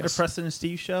listen hilarious. to the Preston and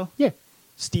Steve show? Yeah.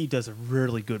 Steve does a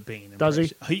really good Bane Does he?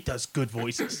 impression. He does good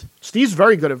voices. Steve's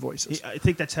very good at voices. I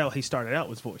think that's how he started out,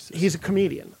 was voices. He's a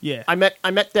comedian. Yeah. I met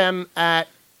them at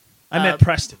I met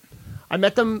Preston. I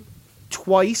met them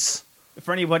twice.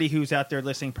 For anybody who's out there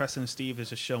listening, Preston and Steve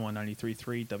is a show on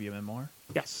 93.3 WMMR.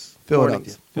 Yes.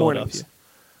 Philadelphia. Mornings.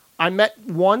 I met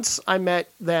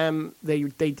them.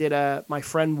 They did my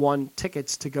friend won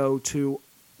tickets to go to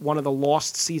one of the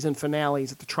Lost season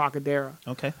finales at the Trocadero.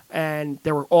 Okay. And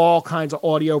there were all kinds of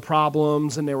audio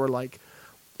problems, and they were like,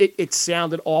 it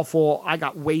sounded awful. I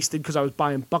got wasted because I was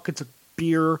buying buckets of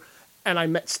beer, and I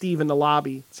met Steve in the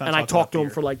lobby, Let's not and I talk talked to about him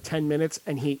beer. for like 10 minutes,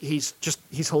 and he's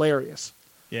hilarious.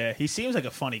 Yeah, he seems like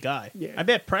a funny guy. Yeah. I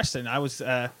met Preston. I was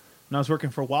when I was working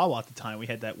for Wawa at the time. We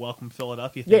had that Welcome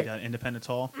Philadelphia thing Yeah. at Independence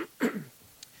Hall,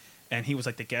 and he was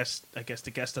like the guest, I guess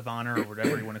the guest of honor or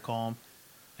whatever you want to call him.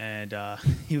 And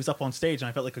he was up on stage, and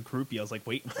I felt like a groupie. I was like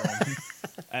waiting for him,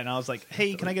 and I was like,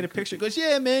 "Hey, can I get a picture?" He goes,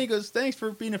 "Yeah, man." He goes, "Thanks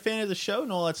for being a fan of the show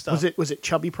and all that stuff." Was it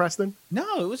Chubby Preston?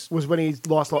 No, it was. Was when he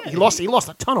lost Yeah, he lost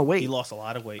a ton of weight. He lost a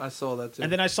lot of weight. I saw that too.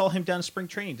 And then I saw him down in spring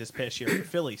training this past year for the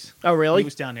Phillies. Oh, really? He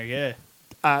was down there, yeah.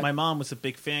 My mom was a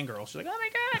big fangirl. She's like, "Oh my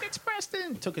God, it's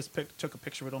Preston!" Took a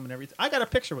picture with him and everything. I got a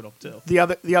picture with him too.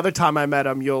 The other time I met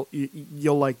him,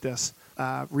 you'll like this.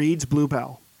 Reed's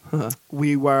Bluebell.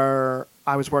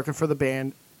 I was working for the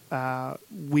band.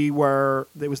 It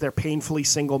was their Painfully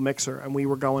Single mixer, and we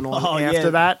were going on Oh, after yeah.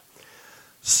 that.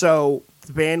 So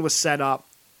the band was set up,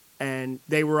 and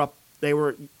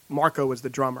Marco was the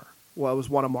drummer. Well, it was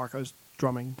one of Marco's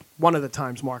drumming. One of the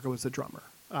times Marco was the drummer.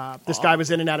 This guy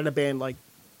was in and out of the band like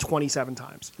 27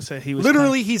 times. So he was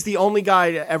Literally, he's the only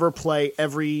guy to ever play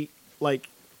every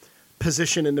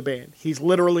position in the band. He's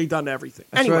literally done everything.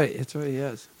 That's Anyway, right. That's right. He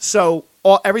has. so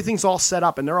everything's all set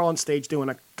up, and they're all on stage doing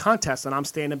a contest, and I'm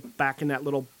standing back in that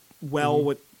little well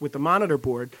with the monitor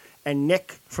board, and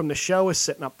Nick from the show is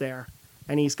sitting up there,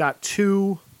 and he's got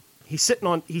two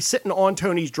He's sitting on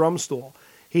Tony's drum stool.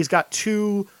 He's got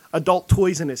 2 adult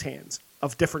toys in his hands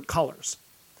of different colors,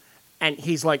 and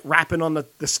he's like rapping on the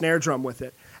snare drum with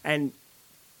it. And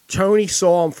Tony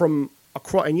saw him from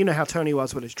across, and you know how Tony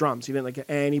was with his drums. He didn't like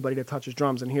anybody to touch his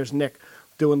drums. And here's Nick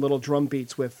doing little drum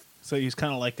beats with. So he was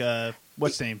kind of like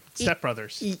what's his name? Step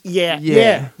Brothers. Yeah.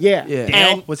 Dale?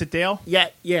 And, Was it Dale?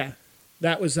 yeah.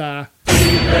 That was the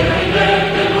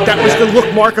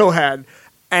look Marco had,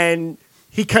 and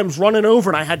he comes running over,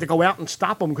 and I had to go out and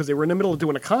stop him because they were in the middle of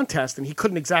doing a contest, and he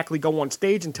couldn't exactly go on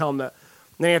stage and tell him that.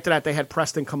 And then after that, they had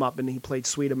Preston come up, and he played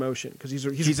Sweet Emotion because he's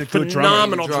a good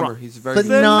phenomenal drummer. He's very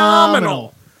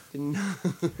phenomenal.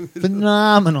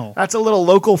 Phenomenal. That's a little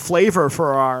local flavor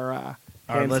for our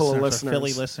handful of listeners.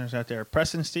 Philly listeners out there.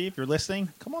 Preston, Steve, you're listening.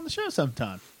 Come on the show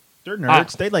sometime. They're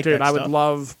nerds. They like dude, that I would stuff.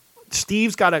 love.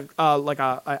 Steve's got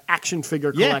a action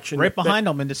figure collection. Right behind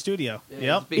him in the studio. Yeah,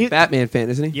 Yep. He's a big Batman fan,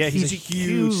 isn't he? Yeah, he's a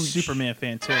huge huge- Superman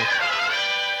fan too.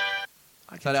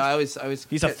 So I always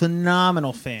He's a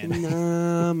phenomenal fan.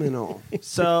 phenomenal.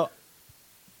 So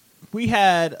we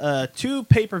had 2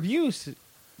 pay-per-views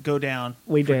go down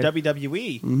We for did.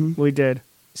 WWE We did.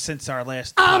 since our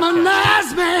last I'm a podcast.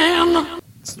 nice man.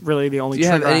 It's really the only Do you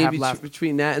have trigger I any have left.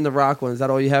 between that and the Rock one? Is that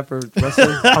all you have for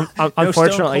wrestling?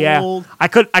 Unfortunately, yeah. Cold. I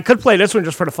could play this one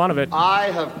just for the fun of it.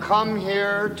 I have come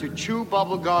here to chew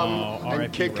bubblegum R.I.P.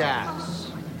 and kick Rock.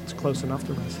 ass. It's close enough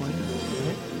to wrestling.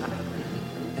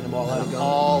 and I'm all out of I'm gum.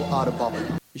 all out of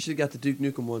bubblegum. You should have got the Duke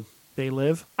Nukem one. They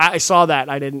Live. I saw that.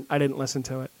 I didn't listen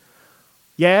to it.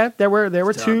 Yeah, there were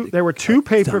two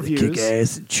pay-per-views,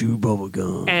 ass and chew bubble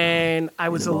gum. and I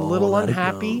was a I'm all little out of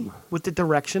unhappy gum. with the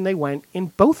direction they went in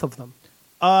both of them.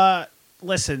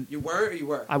 Listen, You were or you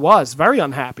were? I was very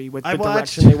unhappy with the I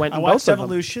watched, direction they went I in watched both of them.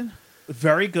 Evolution.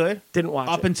 Very good. Didn't watch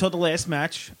Up it. until the last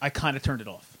match, I kind of turned it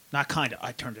off. Not kind of.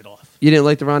 I turned it off. You didn't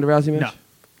like the Ronda Rousey match? No,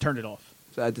 turned it off.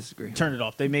 So I disagree. Turned it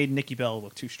off. They made Nikki Bella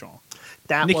look too strong.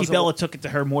 That Nikki wasn't- Bella took it to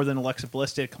her more than Alexa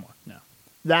Bliss did. Come on, no.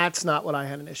 That's not what I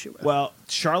had an issue with. Well,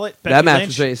 Charlotte, Becky That match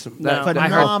Lynch, was racist. No, That, I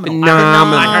heard- phenomenal.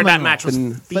 I heard that match was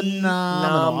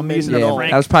Phenomenal. Amazing. yeah,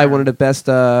 Frank that was probably one of the best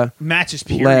matches.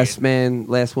 Period.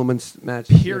 last woman's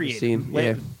matches you've ever Period. seen.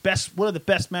 Yeah. One of the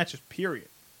best matches. Period.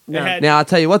 They No. had- Now I'll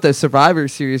tell you what, the Survivor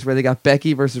Series where they got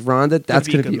Becky versus Ronda, that's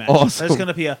a going good to be match. awesome. That's going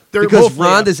to be a. They're because both-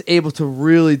 Ronda's able to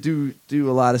really do a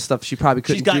lot of stuff she probably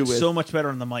couldn't She's gotten do with. so much better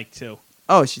on the mic too.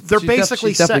 Oh, They're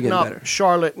basically she's definitely setting getting up better.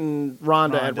 Charlotte and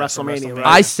Ronda at Ronda for WrestleMania. WrestleMania. Right?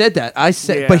 I said that. I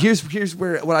said, Yeah. but here's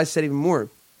where what I said even more.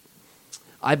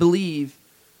 I believe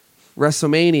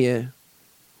WrestleMania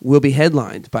will be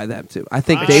headlined by them too. I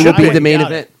think they will be the main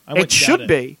event. It should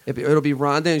be. It'll be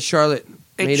Ronda and Charlotte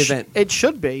main event. It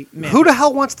should be. Who the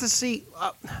hell wants to see?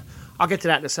 I'll get to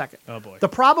that in a second. Oh, boy. The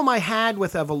problem I had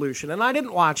with Evolution, and I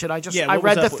didn't watch it. I What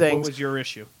read was the up? things. What was your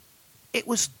issue? It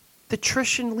was the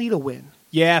Trish and Lita win.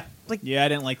 Yeah, Like- I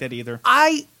didn't like that either.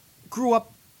 I grew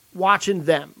up watching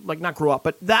them. Like not grew up,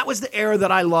 but that was the era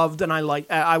that I loved, and I liked.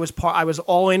 I was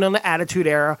all in on the Attitude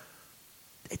Era.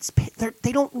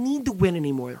 They don't need to win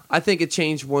anymore. I think it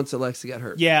changed once Alexa got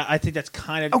hurt. Yeah, I think that's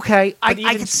kind of Okay, I But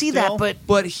even can see still- that,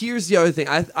 But here's the other thing.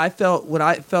 I felt what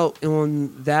I felt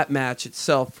on that match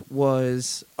itself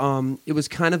was it was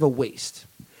kind of a waste.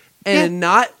 And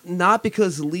not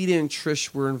because Lita and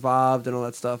Trish were involved and all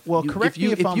that stuff. Well, correct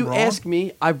me if I'm you wrong. ask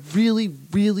me, I really,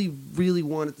 really, really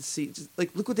wanted to see. Just, like,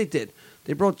 look what they did.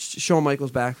 They brought Shawn Michaels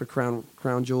back for Crown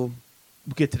Jewel.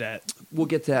 We'll get to that. We'll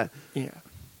get to that. yeah.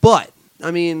 But I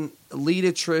mean, Lita,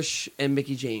 Trish, and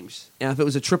Mickey James. And if it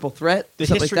was a triple threat, The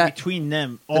something history like that, between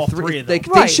them, the all three of them.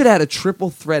 They should have had a triple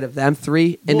threat of them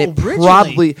three, and Well, it originally-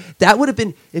 probably that would have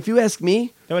been. If you ask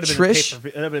me, that would have been Trish.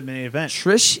 that would have been an event.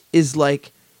 Trish is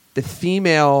like the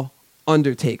female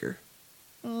Undertaker.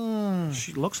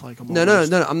 She looks like him. No.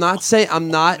 I'm not saying. I'm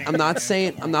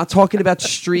not talking about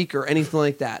streak or anything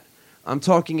like that. I'm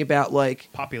talking about like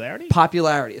Popularity?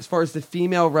 popularity as far as the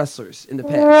female wrestlers in the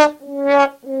past. I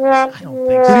don't think Who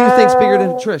do so. you think's bigger than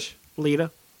Trish?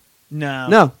 Lita. No.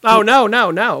 No. Oh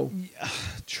no.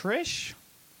 Trish?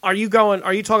 Are you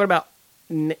talking about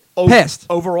Past.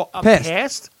 overall Past.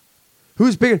 past?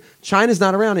 Who's bigger? China's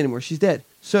not around anymore. She's dead.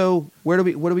 So what do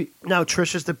we? No,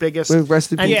 Trish is the biggest. With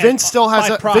rest of and peace. Vince still has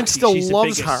by a, proxy, Vince still she's the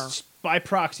loves biggest- her. By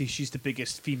proxy, she's the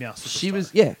biggest female superstar. She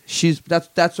was. Yeah. She's. That's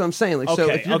what I'm saying. Like Okay,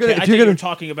 so. If you're okay. gonna, I if thought you're you were gonna,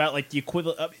 talking about like the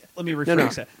equivalent. Let me rephrase No.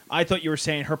 that. I thought you were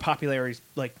saying her popularity is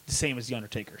like the same as the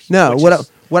Undertaker's. no. which What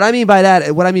is- what I mean by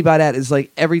that is like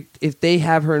if they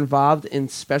have her involved in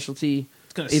specialty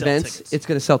gonna sell events, tickets. it's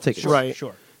going to sell tickets. Right.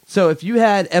 Sure. So if you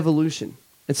had Evolution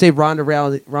and say Ronda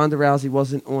Rousey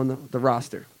wasn't on the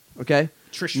roster, okay?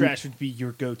 Trish Stratus would be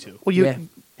your go-to. Well, you Yeah,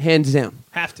 hands down.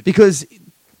 Have to be. Because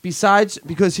besides,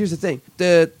 because here's the thing,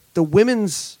 the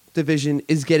women's division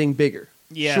is getting bigger.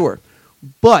 Yeah. Sure.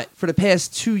 But for the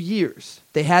past 2 years,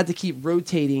 they had to keep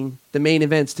rotating the main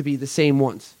events to be the same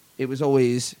ones. It was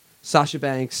always Sasha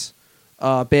Banks,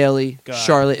 Bailey, God,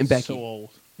 Charlotte, and Becky. So old.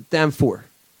 Them 4.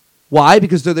 Why?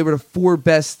 Because they were the 4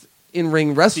 best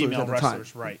in-ring wrestlers Female at the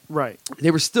wrestlers, time. right. Right. They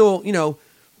were still,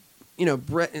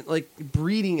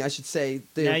 breeding, I should say.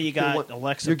 Now you got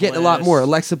Alexa You're getting a lot Bliss, more.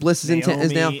 Alexa Bliss is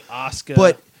now. Asuka,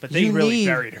 But they you really need,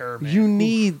 buried her, man. You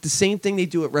need the same thing they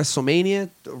do at WrestleMania,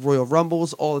 the Royal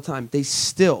Rumbles, all the time. They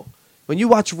still, when you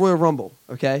watch Royal Rumble,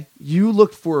 okay, you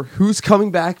look for who's coming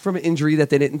back from an injury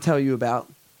that they didn't tell you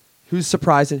about, who's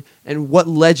surprising, and what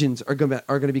legends are going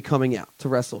to be coming out to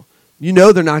wrestle. You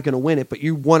know they're not going to win it, but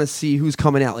you want to see who's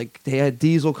coming out. Like they had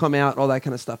Diesel come out, all that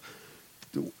kind of stuff.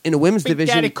 In the women's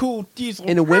division, Daddy Cool Diesel.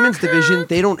 in the women's division,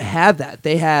 they don't have that.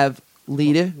 They have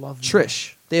Lita,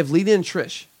 Trish. They have Lita and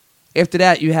Trish. After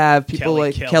that, you have people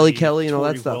like Kelly and all that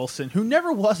Tori stuff. Wilson, who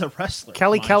never was a wrestler.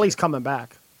 Kelly's coming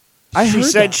back. I She heard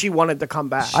said that. she wanted to come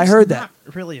back. I heard that.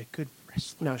 Not really a good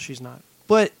wrestler. No, she's not.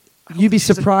 But you'd be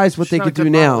surprised what She's they not could a do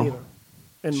good model now. either,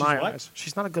 in She's my what? eyes.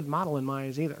 She's not a good model in my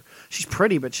eyes either. She's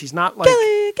pretty, but she's not like.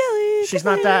 She's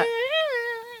not that.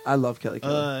 I love Kelly.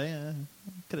 Yeah,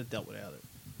 could have dealt without it.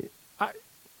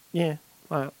 Yeah.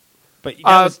 Well, But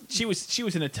that she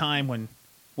was in a time when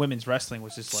women's wrestling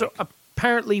was just so like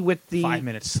apparently with the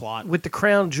 5-minute slot. with the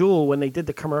Crown Jewel, when they did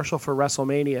the commercial for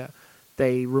WrestleMania,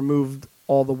 they removed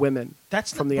all the women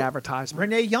from the advertisement.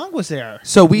 Renee Young was there.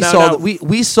 So we No, saw no.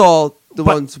 we saw the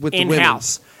But ones with the women.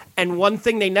 in-house. And one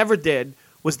thing they never did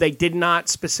was they did not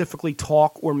specifically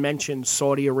talk or mention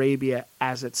Saudi Arabia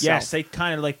as itself. Yes, they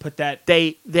kind of like put that.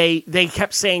 They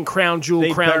kept saying Crown Jewel,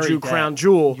 They Crown buried Jewel, that. Crown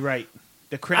Jewel. You're right.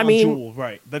 The Crown I mean, Jewel,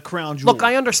 right? The Crown Jewel. Look,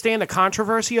 I understand the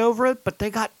controversy over it, but they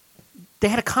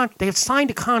have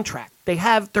signed a contract.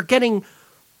 They're getting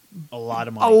a lot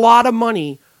of a money. lot of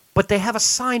money, but they have a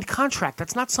signed contract.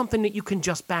 That's not something that you can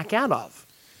just back out of.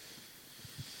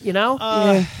 You know?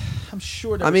 Yeah. I'm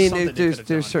sure. There I was mean, something they there's could've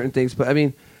done. certain things, but I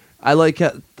mean, I like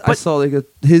how, I saw like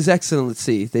His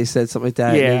Excellency. They said something like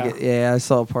that. Yeah. Yeah, I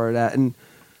saw a part of that. And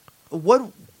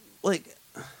what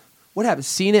happened?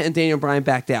 Cena and Daniel Bryan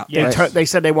backed out. Yeah, right? They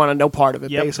said they wanted no part of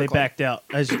it. Yep, basically, they backed out.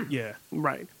 Yeah.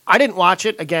 Right. I didn't watch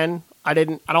it again. I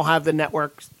don't have the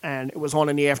network, and it was on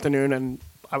in the afternoon, and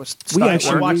I was. we stuck at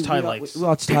actually work. watched highlights. We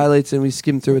watched highlights and we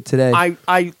skimmed through it today.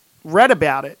 I read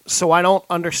about it, so I don't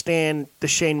understand the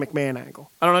Shane McMahon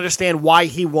angle. I don't understand why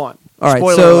he won. All right,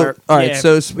 Spoiler alert. Yeah,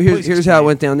 so please here's how it explain.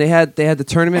 went down. They had the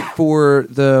tournament for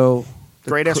the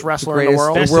Greatest wrestler in the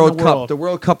world? Best the in World the Cup, world. the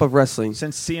World Cup of Wrestling.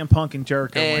 Since CM Punk and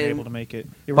Jericho weren't And able to make it.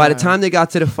 By the time they got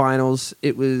to the finals,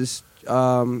 it was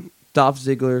Dolph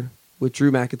Ziggler with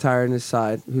Drew McIntyre on his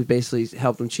side, who basically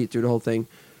helped him cheat through the whole thing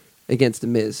against The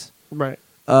Miz. Right.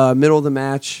 Middle of the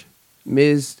match,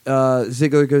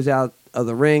 Ziggler goes out of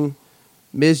the ring.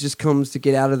 Miz just comes to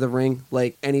get out of the ring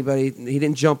like anybody. He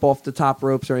didn't jump off the top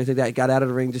ropes or anything like that. He got out of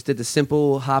the ring, just did the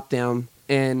simple hop down.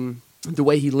 And the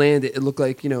way he landed, it looked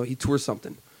like, he tore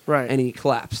something. Right. And he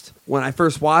collapsed. When I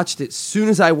first watched it, as soon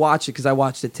as I watched it, because I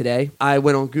watched it today, I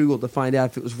went on Google to find out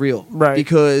if it was real. Right.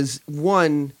 Because,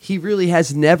 one, he really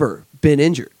has never been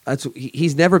injured.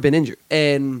 He's never been injured.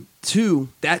 And two,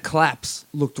 that collapse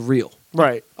looked real.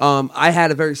 Right. I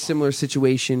had a very similar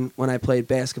situation when I played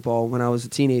basketball when I was a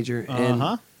teenager. And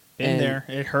There.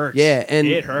 It hurts. yeah, and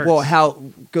it hurts. well, how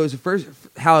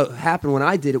it happened when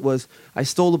I did it was I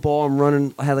stole the ball. I'm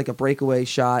running. I had like a breakaway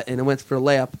shot, and I went for a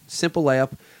layup, simple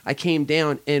layup. I came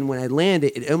down, and when I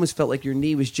landed, it almost felt like your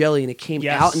knee was jelly, and it came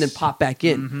Yes. out and then popped back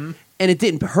in, and it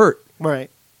didn't hurt. Right.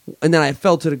 And then I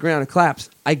fell to the ground and collapsed.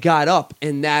 I got up,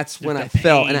 and that's when I the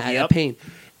fell, pain, and I had yep. pain.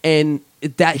 And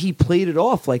that he played it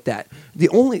off like that. The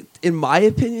only, in my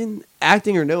opinion,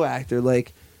 acting or no actor,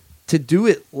 like to do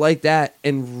it like that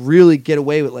and really get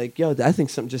away with like, yo, I think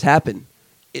something just happened.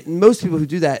 Most people who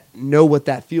do that know what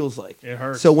that feels like. It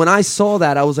hurts. So when I saw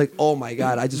that, I was like, oh my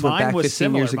God, I just went Mine back was 15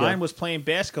 similar. years ago. Mine was playing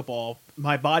basketball.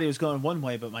 My body was going one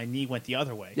way, but my knee went the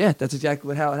other way. Yeah, that's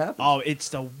exactly how it happened. Oh, it's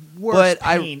the worst But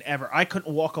I- pain ever. I couldn't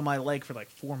walk on my leg for like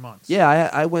 4 months. Yeah,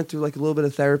 I went through like a little bit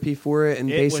of therapy for it and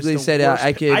It was basically the said worst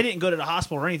I pa- could. I didn't go to the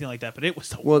hospital or anything like that, but it was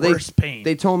the Well, worst pain.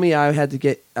 They told me I had to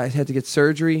get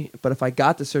surgery, but if I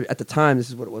got the surgery at the time, this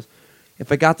is what it was.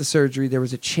 If I got the surgery, there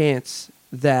was a chance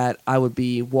that I would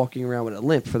be walking around with a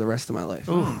limp for the rest of my life.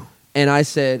 And I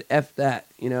said, "F that,"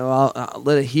 I'll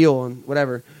let it heal and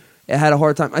whatever. I had a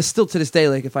hard time. I still to this day,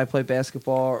 like if I play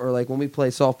basketball or like when we play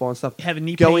softball and stuff, Have a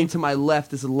knee going pain? to my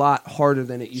left is a lot harder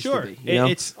than it used sure. to be. You know?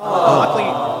 It's luckily.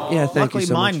 Yeah, thank luckily you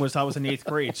so mine much. was I was in 8th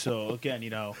grade, so again,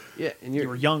 Yeah, and you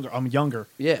were younger. I'm younger.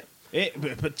 Yeah.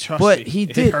 But trust But me, he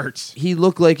it did. hurts. He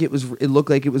looked like it was. It looked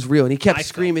like it was real, and he kept I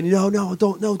screaming, "No,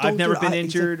 don't." I've never do it." been He's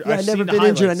injured. Like, yeah, I've I've never seen the been injured.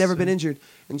 I've highlights, never been and- injured.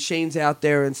 And Shane's out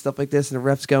there and stuff like this, and the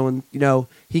ref's going,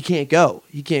 he can't go.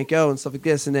 He can't go and stuff like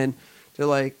this. And then they're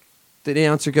like, the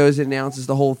announcer goes and announces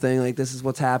the whole thing, like this is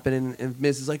what's happening. And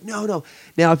Miz is like, no.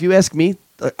 Now, if you ask me,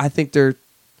 I think they're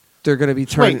going to be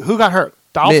turning. Wait, who got hurt?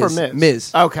 Dolph or Miz?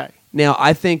 Miz. Okay. Now,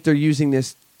 I think they're using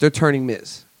this. They're turning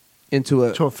Miz into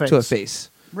a To a face.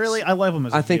 Really, I love him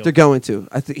as a I think heel. they're going to.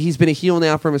 I think he's been a heel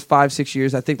now for almost 5-6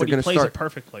 years. I think But they're going he to plays start it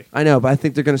perfectly. I know, but I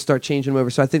think they're going to start changing him over.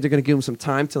 So I think they're going to give him some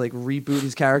time to like reboot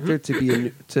his character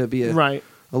to be a Right.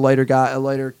 a lighter guy, a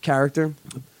lighter character.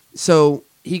 So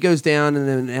he goes down, and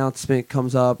then an announcement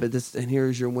comes up, and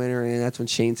here's your winner, and that's when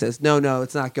Shane says, "No,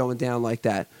 it's not going down like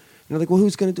that." And they're like, "Well,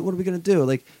 who's going to do? What are we going to do?"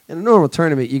 Like in a normal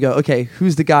tournament, you go, "Okay,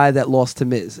 who's the guy that lost to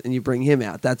Miz?" And you bring him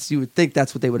out. You would think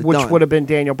that's what they would have done. Which would have been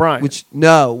Daniel Bryan. Which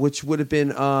would have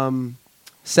been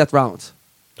Seth Rollins.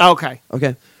 Okay.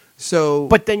 Okay, so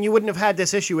But then you wouldn't have had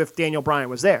this issue if Daniel Bryan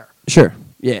was there. sure,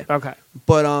 yeah. Okay.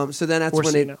 But so then that's Or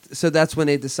when Cena. that's when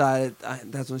they decided.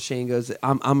 That's when Shane goes,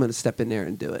 "I'm going to step in there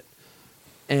and do it."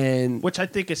 And Which I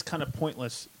think is kind of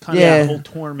pointless. Kind yeah, of the whole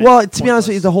tournament. well, to be honest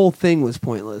with you, pointless. the whole thing was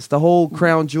pointless. The whole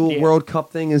Crown Jewel Yeah. World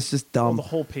Cup thing is just Well, dumb. the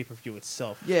whole pay per view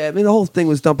itself. Yeah, I mean the whole thing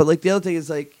was dumb. But like the other thing is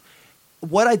like,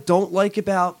 what I don't like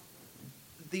about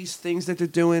these things that they're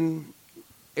doing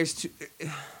is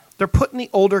They're putting the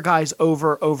older guys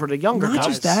over the younger not guys.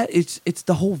 just that. It's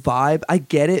the whole vibe. I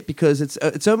get it because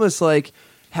it's almost like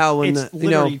how when It's the,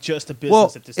 literally just a business well,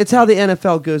 at this it's point. how the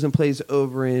NFL goes and plays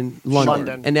over in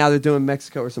London. and now they're doing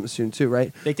Mexico or something soon too,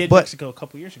 right? They did But- Mexico a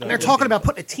couple years ago. And they're talking about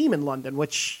putting a team in London,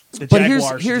 which the but here's-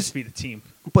 Jaguars should here's- just be the team.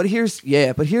 But here's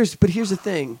the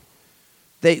thing.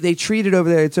 They treat it over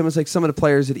there. It's almost like some of the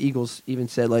players at Eagles even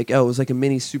said like, oh, it was like a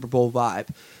mini Super Bowl vibe.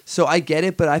 So I get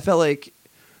it, but I felt like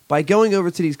by going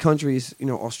over to these countries,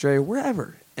 Australia,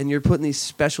 wherever, and you're putting these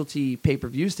specialty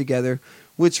pay-per-views together,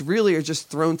 which really are just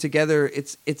thrown together.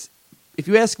 It's if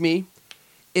you ask me,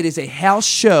 it is a house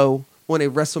show on a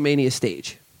WrestleMania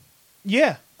stage.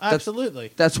 Yeah,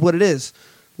 absolutely. That's what it is.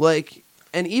 Like,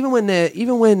 and even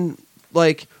when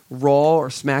like Raw or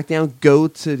SmackDown go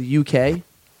to the UK,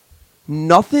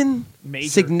 nothing Major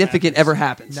significant happens. ever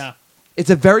happens. No. It's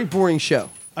a very boring show.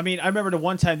 I mean, I remember the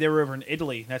one time they were over in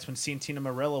Italy. That's when Santino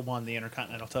Marella won the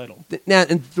Intercontinental title. Now,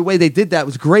 and the way they did that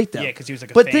was great, though. Yeah, 'cause he was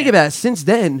like a But fan. think about it. Since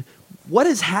then, what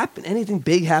has happened? Anything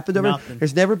big happened over? Nothing.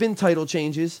 There's never been title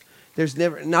changes. There's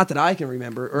never, not that I can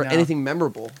remember, or No. anything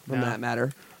memorable from No. that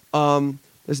matter.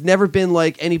 There's never been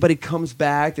like anybody comes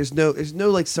back. There's no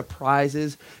like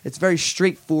surprises. It's very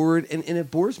straightforward, and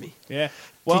it bores me. Yeah.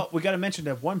 Well, we got to mention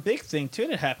that one big thing too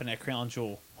that happened at Crown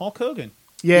Jewel. Hulk Hogan,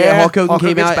 Hulk Hogan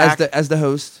came Hogan's out back. as the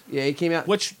host. Yeah, he came out.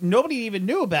 which nobody even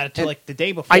knew about it till And- like the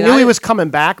day before. I Yeah, knew I- he was coming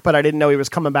back, but I didn't know he was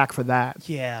coming back for that.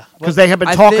 Yeah. Because they have been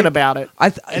I talking think- about it.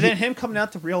 And then him coming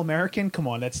out to Real American. Come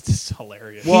on, that's just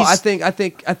hilarious. well, I he's-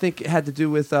 think it had to do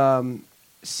with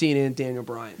Cena and Daniel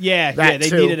Bryan. yeah, That they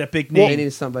too. needed a big They name.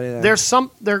 needed somebody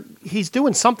there. He's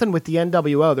doing something with the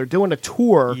NWO. They're doing a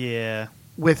tour yeah.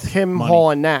 with him, Money. Hall,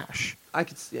 and Nash. I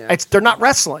could. Yeah. They're not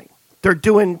wrestling. They're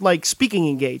doing like speaking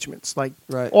engagements, like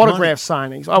Right. autograph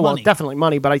signings. Oh, well, Money. definitely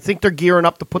money, but I think they're gearing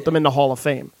up to put them in the Hall of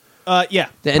Fame. Yeah.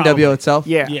 The probably. NWO itself.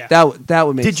 Yeah. Yeah. That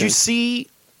would make Did sense. you see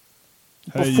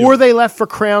Hey, before they left for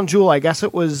Crown Jewel? I guess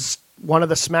it was one of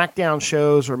the SmackDown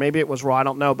shows, or maybe it was Raw. I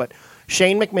don't know. But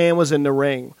Shane McMahon was in the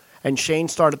ring, and Shane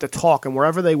started to talk, and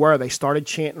wherever they were, they started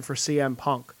chanting for CM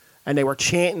Punk, and they were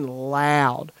chanting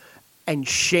loud. And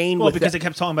Shane, Well, with because that- they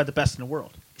kept talking about the best in the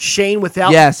world. Shane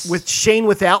without Yes. with Shane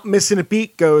without missing a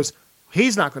beat goes,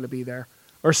 he's not going to be there,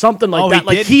 or something like Oh, that. he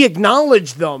Like did? he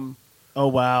acknowledged them. Oh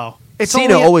wow. It's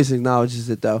Cena only- always acknowledges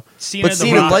it though. Cena But the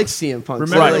Cena Rock. likes CM Punk.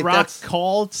 Remember so, The like, Rock that's-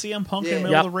 called CM Punk in the Yeah.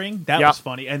 middle Yep. of the ring? That Yep. was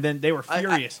funny. And then they were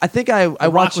furious. I think I The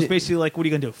Rock watched was it. basically like, "What are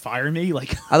you gonna do? Fire me?"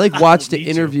 Like I like don't watched the need to.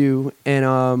 interview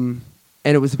and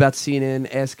it was about Cena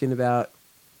and asking about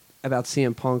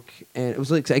CM Punk, and it was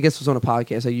like I guess it was on a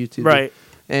podcast on YouTube, Right.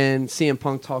 And CM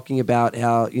Punk talking about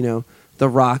how The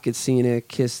Rock and Cena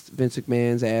kissed Vince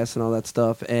McMahon's ass and all that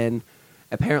stuff, and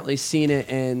apparently Cena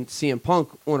and CM Punk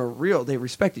on a real they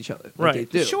respect each other, like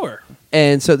Right. They do, Sure.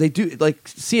 and so they do. Like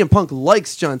CM Punk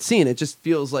likes John Cena, it just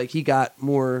feels like he got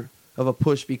more of a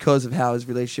push because of how his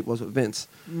relationship was with Vince.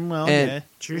 Well, And- yeah.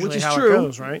 It's usually which is how true. it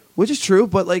goes, right? Which is true,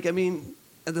 but like I mean,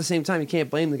 at the same time, you can't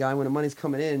blame the guy when the money's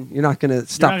coming in. You're not going to You're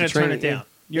stop not the going to turn training. it down.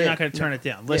 You're Yeah. not going to turn it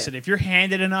down. Listen, if you're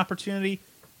handed an opportunity,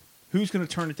 who's going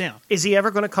to turn it down? Is he ever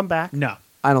going to come back? No.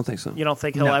 I don't think so. You don't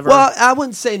think he'll No. ever? Well, I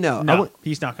wouldn't say no. I No, would,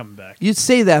 he's not coming back. you'd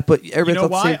say that, but everybody You know thought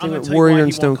the why? same I'm thing going to with tell you Warrior why and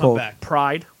he Stone won't come Cold. back.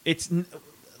 Pride. It's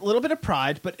a little bit of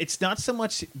pride, but it's not so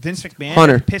much Vince McMahon.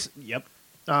 Hunter. Yep.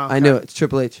 Okay. I knew it. It's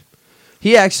Triple H.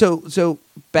 He actually so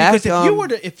back. Because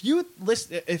if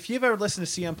you've ever listened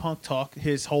to CM Punk talk,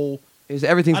 his whole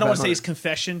everything's I don't about want to say Hunter. his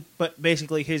confession, but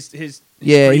basically his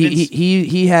Yeah, grievance.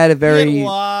 he had a very He had a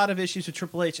lot of issues with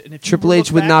Triple H, and if Triple you H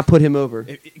look would back- not put him over.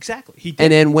 Exactly. He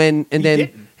And didn't.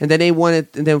 then they wanted,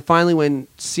 and then finally when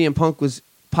CM Punk was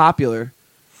popular,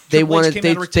 they Triple H wanted came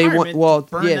they out of they want retirement well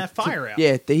to burn yeah that fire out.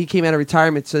 yeah he came out of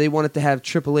retirement, so they wanted to have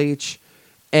Triple H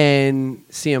and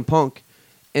CM Punk,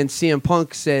 and CM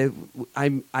Punk said,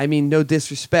 I mean no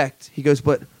disrespect, he goes,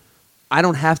 but I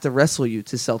don't have to wrestle you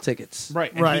to sell tickets.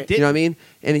 Right. And Right. He You did. know what I mean?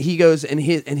 And he goes, and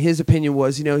his opinion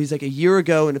was, he's like, a year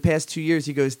ago, in the past 2 years,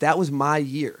 he goes, that was my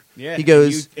year. Yeah, He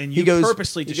goes, and he you goes,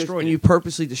 purposely he goes, destroyed and it. you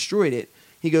purposely destroyed it.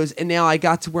 He goes, and now I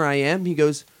got to where I am. He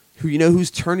goes,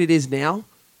 whose turn it is now,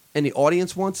 and the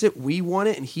audience wants it, we want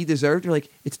it, and he deserved it. They're like,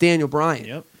 it's Daniel Bryan.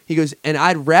 Yep. He goes, and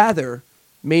I'd rather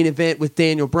main event with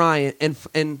Daniel Bryan and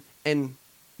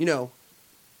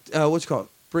what's it called?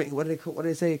 What did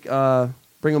they say?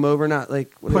 Bring him over, not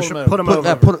like what Put is it? him over. Put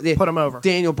him over.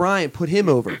 Daniel Bryan put him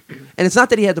over, and it's not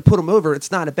that he had to put him over.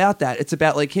 It's not about that. It's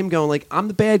about like him going like, I'm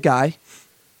the bad guy,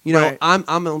 Right.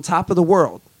 I'm on top of the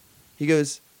world. He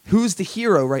goes, who's the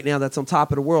hero right now that's on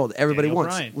top of the world? Everybody Daniel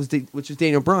wants Bryan. which is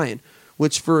Daniel Bryan,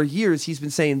 which for years he's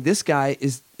been saying this guy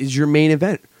is your main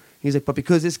event. He's like, but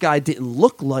because this guy didn't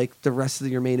look like the rest of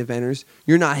your main eventers,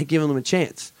 you're not giving him a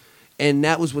chance. And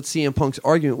that was what CM Punk's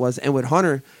argument was. And with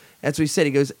Hunter, that's what he said.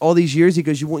 He goes, all these years, he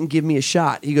goes, you wouldn't give me a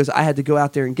shot. He goes, I had to go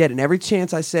out there and get it. And every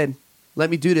chance I said,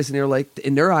 let me do this, and they're like,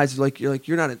 in their eyes,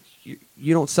 you're not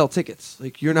you don't sell tickets.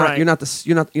 Like you're not Right. you're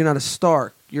not a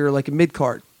star. You're like a mid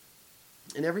card.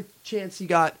 And every chance he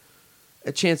got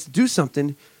a chance to do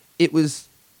something, it was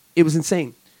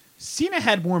insane. Cena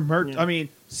had more merch. Yeah. I mean,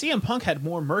 CM Punk had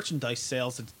more merchandise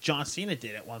sales than John Cena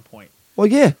did at one point. Well,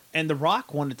 yeah, And The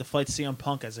Rock wanted to fight CM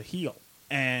Punk as a heel.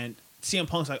 And CM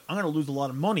Punk's like, I'm going to lose a lot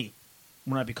of money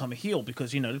when I become a heel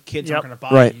because, the kids Yep. aren't going to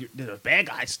buy Right. the bad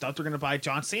guy stuff. They're going to buy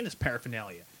John Cena's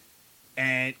paraphernalia.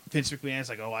 And Vince McMahon's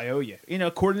like, oh, I owe you.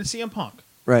 According to CM Punk.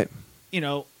 right.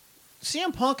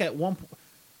 CM Punk at one point,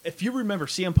 if you remember,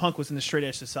 CM Punk was in the Straight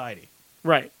Edge Society.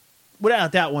 Right. Without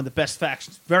a doubt, one of the best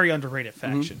factions. Very underrated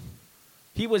Mm-hmm. faction.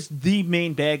 He was the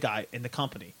main bad guy in the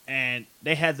company, and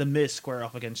they had The Miz square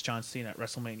off against John Cena at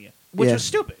WrestleMania, which Yeah. was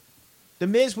stupid. The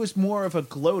Miz was more of a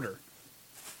gloater.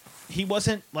 He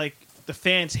wasn't like the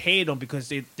fans hated him because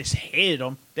they just hated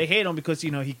him. They hate him because he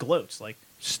gloats. Like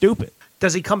stupid.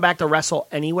 Does he come back to wrestle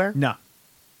anywhere? No,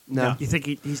 No, You think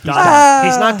he's He's done? done.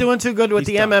 He's not doing too good with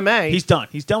He's the done. MMA. He's done.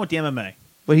 He's done with the MMA.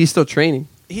 but he's still training.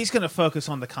 He's going to focus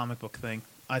on the comic book thing.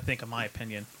 I think, in my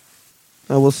opinion.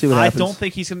 We'll see what I happens. don't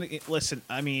think he's going to listen.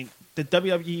 I mean, the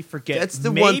WWE forget. That's the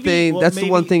maybe, one thing. well, That's the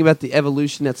one maybe- thing about the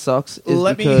evolution that sucks. Is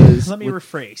Let me because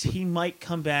rephrase. He might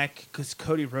come back because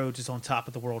Cody Rhodes is on top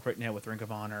of the world right now with Ring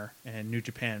of Honor and New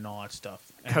Japan and all that stuff.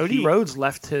 And Cody Rhodes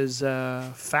left his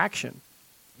faction.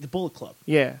 the Bullet Club.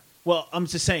 Yeah. Well, I'm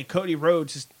just saying, Cody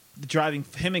Rhodes is the driving.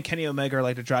 Him and Kenny Omega are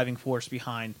like the driving force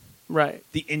behind Right.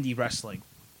 the indie wrestling.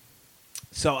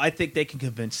 So I think they can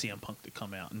convince CM Punk to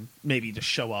come out and maybe just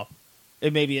show up,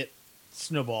 and maybe it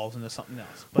snowballs into something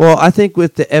else. But, well, I think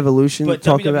with the evolution, but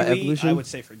talking WWE, about evolution, I would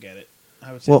say forget it.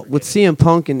 I would say well, forget with it. CM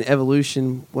Punk and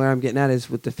evolution, where I'm getting at is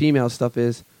with the female stuff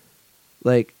is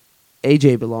like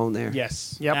AJ belonged there.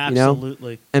 Yes, Yep. You know?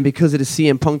 absolutely. And because of the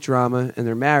CM Punk drama and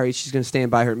they're married, she's going to stand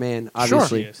by her man,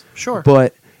 obviously. She is. Sure.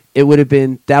 But that would have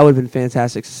been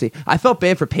fantastic to see. I felt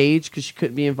bad for Paige because she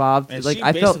couldn't be involved. And like she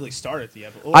I felt, basically started the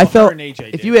evolution. I felt. Her and AJ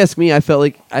If did. you ask me, I felt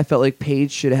like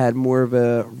Paige should have had more of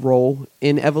a role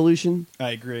in evolution. I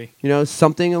agree.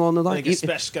 Something along the line. Like a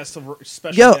special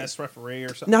Yo, guest referee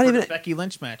or something. not For even- the Becky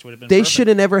Lynch match would have been. They perfect. should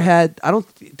have never had. I don't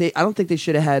think they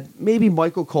should have had maybe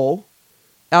Michael Cole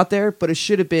out there, but it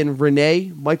should have been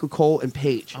Renee, Michael Cole, and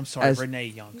Paige. I'm sorry, Renee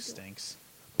Young stinks.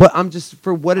 But I'm just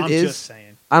for what it I'm is. just saying.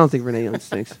 I don't think Renee Young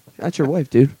stinks. That's your wife,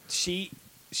 dude. She's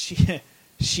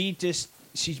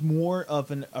more of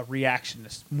a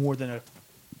reactionist more than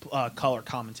a color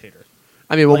commentator.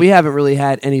 I mean, well, Like- we haven't really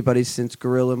had anybody since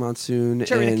Gorilla Monsoon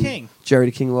Jerry the and King. Jerry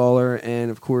the King Lawler, and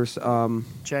of course, JR.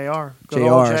 Good JR,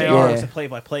 old JR Yeah. is a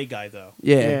play-by-play guy, though.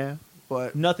 Yeah.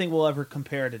 But Nothing will ever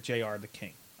compare to JR the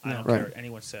King. I don't Right. care what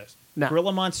anyone says. No.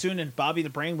 Gorilla Monsoon and Bobby the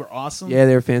Brain were awesome. yeah,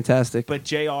 they were fantastic. But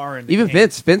JR and the Even King-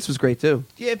 Vince was great too.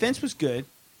 Yeah, Vince was good.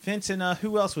 Vince and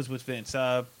who else was with Vince?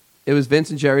 It was Vince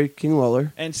and Jerry King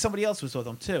Lawler. And somebody else was with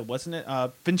him too, wasn't it?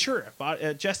 Ventura,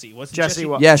 Jesse, wasn't Jesse Jesse?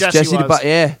 was. Yes, Jesse Jesse the was.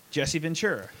 yeah. Jesse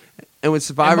Ventura. And with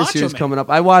Survivor Macho Series Man. coming up,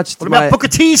 I watched What about Booker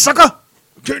T, sucker?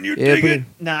 Can you Yeah, dig but- it?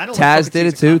 Nah, I don't. Taz like Booker did T it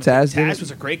as a too. commentator. Taz did it.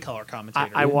 was a great color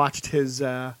commentator. I watched his.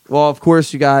 Well, of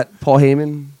course, you got Paul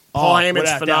Heyman. Paul Oh, Heyman's without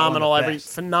doubt, phenomenal. one of the best.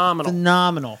 Phenomenal.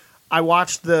 Phenomenal. I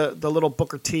watched the little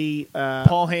Booker T.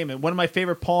 Paul Heyman. One of my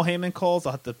favorite Paul Heyman calls.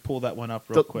 I'll have to pull that one up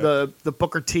real quick. the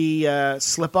Booker T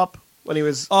slip up when he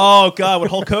was. Oh God,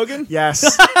 with Hulk Hogan.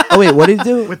 Yes. Oh wait, what did he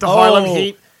do? With the Harlem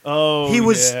Heat. Oh, He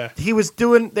was yeah. he was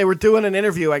doing. They were doing an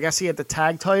interview. I guess he had the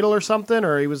tag title or something,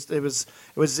 or it was in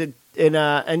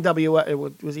NWA. It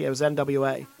was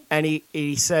NWA, and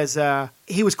he says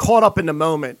he was caught up in the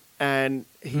moment, and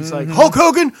he's like, Hulk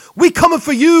Hogan, we coming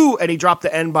for you, and he dropped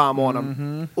the N-bomb on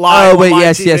him. Live Oh wait, on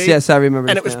live yes, TV. I remember.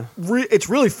 And it this was now. it's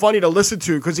really funny to listen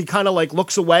to because he kind of like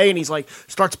looks away and he's like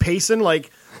starts pacing like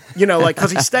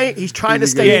because he's trying to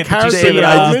stay in Yeah, but character. you see, in the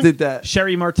I just moment. did that.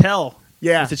 Sherry Martel.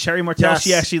 Yeah. Is it Sherry Martel? Yes.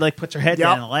 She actually like puts her head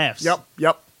down and laughs.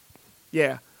 Yep.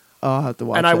 Yeah. Oh, I'll have to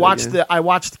watch. And I that watched again.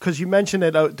 because you mentioned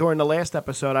it during the last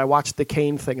episode. I watched the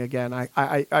Kane thing again.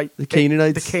 The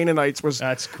Canaanites? The Canaanites was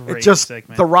That's great. It just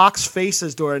segment. The Rock's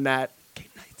faces during that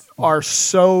are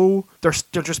so they're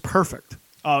just perfect.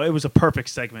 Oh, it was a perfect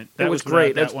segment. That was without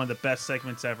great. That That's- one of the best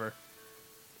segments ever.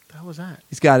 That was that.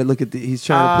 He's got it. Look at the. He's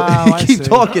trying Oh, to I keep see.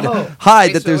 talking. Oh, Hide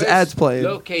okay, that there's so it's ads playing.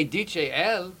 Lo que dice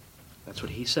él. That's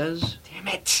what he says. Damn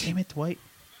it. Damn it, Dwight.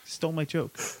 Stole my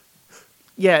joke.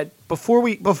 Yeah, before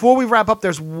we wrap up,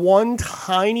 there's one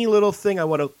tiny little thing I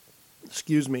want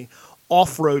to,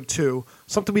 off-road to.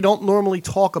 Something we don't normally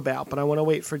talk about, but I want to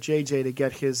wait for JJ to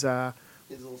get his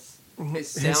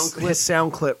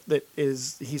sound clip that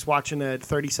is he's watching a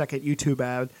 30-second YouTube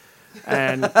ad.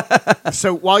 And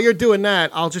so while you're doing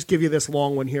that, I'll just give you this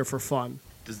long one here for fun.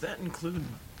 Does that include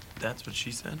That's What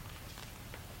She Said?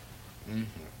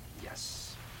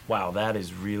 Yes. Wow, that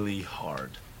is really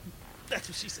hard. That's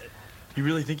what she said. You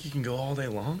really think you can go all day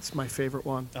long? It's my favorite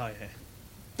one. Oh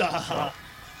yeah.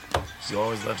 You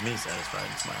always left me satisfied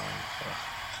and smiling.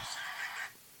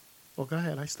 Well, go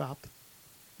ahead. I stopped.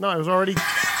 No, I was already...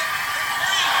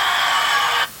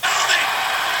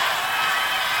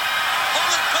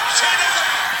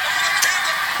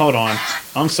 Hold on.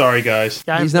 I'm sorry, guys.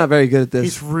 Yeah, He's not very good at this.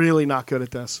 He's really not good at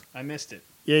this. I missed it.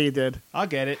 Yeah, you did. I'll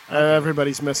get it.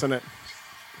 Everybody's missing it.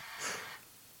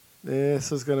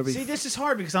 This is going to be... See, this is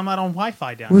hard because I'm not on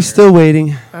Wi-Fi down We're here. still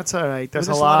waiting. That's all right. There's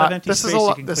There's a a lot of lot. empty This is space a you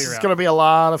lot. can This clear is out. going to be a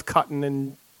lot of cutting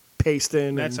and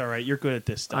pasting. That's and all right. You're good at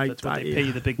this stuff. That's what they yeah. pay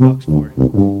you the big bucks for.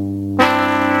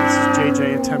 This is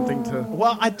JJ attempting to.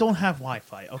 Well, I don't have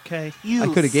Wi-Fi. Okay. I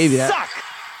could have gave you that.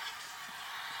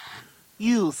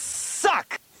 You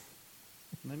suck.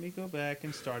 Let me go back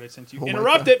and start it since you Oh my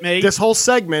interrupted me. This whole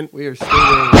segment. We are still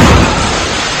waiting.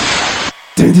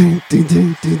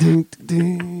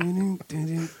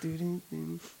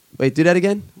 Wait, do that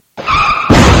again.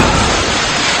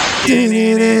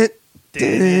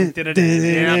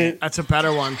 Yeah, that's a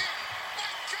better one.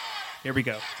 Here we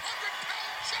go.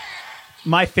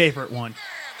 My favorite one.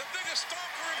 The biggest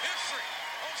stomper in history.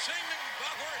 Oh, singing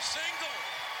about where it's single.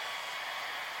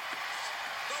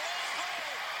 The low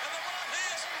blow and the right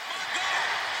hand. My God.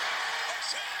 Oh,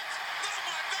 Shane. No,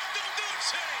 my God. Don't do it,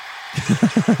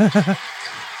 Shane.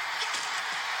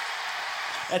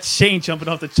 That's Shane jumping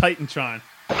off the Titantron.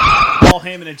 Paul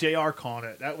Heyman and JR calling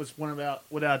it. That was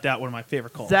without doubt one of my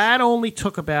favorite calls. That only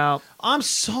took about. I'm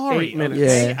sorry. 8 minutes.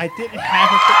 Okay? Yeah. I didn't have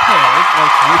it prepared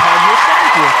like you had your song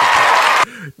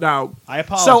prepared. No, I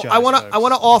apologize. So I want to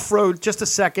folks. off-road just a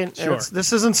second. Sure.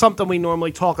 This isn't something we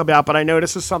normally talk about, but I know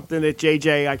this is something that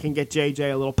I can get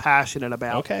JJ a little passionate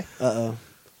about. Okay.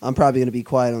 I'm probably gonna be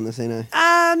quiet on this, ain't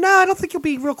I? No, I don't think you'll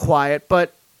be real quiet,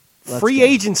 but Let's free go.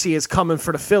 agency is coming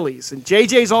for the Phillies, and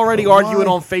JJ's already arguing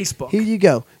on Facebook. Here you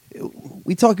go.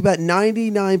 We talk about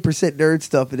 99% nerd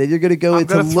stuff, and then you're gonna go I'm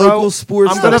into gonna local throw-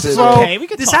 sports I'm stuff. gonna in throw. there. Okay, we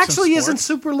can this talk some actually isn't sports.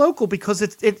 super local because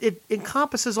it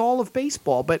encompasses all of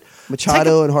baseball. But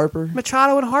Machado and Harper.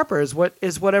 Machado and Harper is what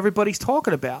everybody's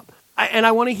talking about. I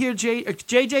want to hear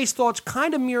JJ's thoughts.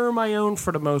 Kind of mirror my own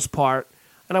for the most part,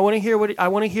 and I want to hear what he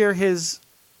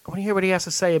has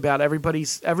to say about everybody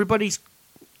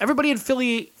in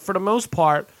Philly for the most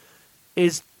part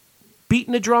is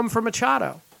beating the drum for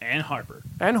Machado And Harper.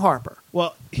 and Harper.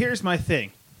 Well, here's my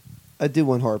thing. I do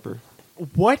want Harper.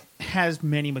 What has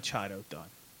Manny Machado done?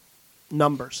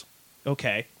 Numbers,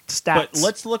 Okay. stats. But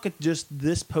let's look at just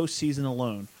this postseason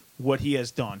alone, what he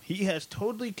has done. He has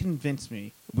totally convinced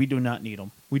me we do not need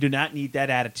him. We do not need that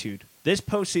attitude. This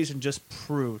postseason just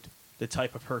proved the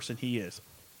type of person he is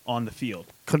on the field.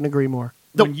 Couldn't agree more.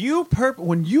 When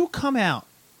you come out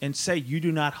and say you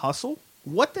do not hustle,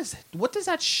 what does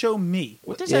that show me?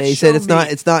 What does Yeah, that he show said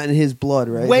it's not in his blood,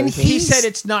 right? When Is that what he He said? said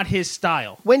it's not his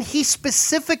style. When he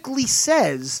specifically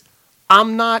says,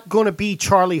 I'm not going to be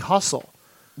Charlie Hustle.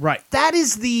 Right. That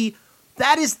is the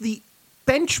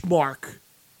benchmark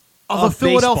of a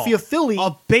Philadelphia Philly.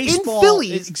 Of baseball. In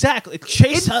Philly. Exactly.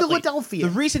 Chase in Utley. Philadelphia.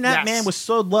 The reason that Yes. man was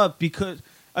so loved because,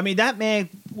 I mean, that man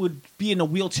would be in a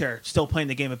wheelchair still playing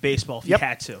the game of baseball if he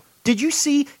had to. Did you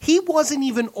see? He wasn't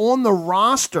even on the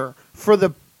roster for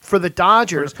the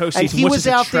Dodgers. For the postseason, and he which was is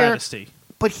a out there. travesty.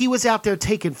 But he was out there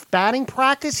taking batting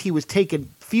practice. He was taking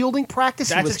fielding practice.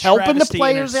 That's he was a helping the travesty in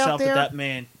players out itself there. That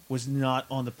man was not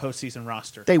on the postseason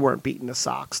roster. They weren't beating the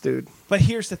Sox, dude. But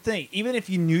here's the thing: even if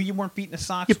you knew you weren't beating the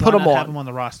Sox, You why put him not on. have him on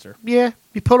the roster? Yeah,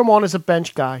 you put him on as a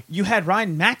bench guy. You had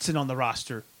Ryan Matson on the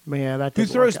roster, Man, that who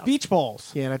didn't throws work out. beach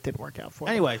balls. Yeah, that didn't work out for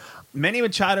him. Anyway, Manny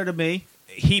Machado to me,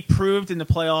 he proved in the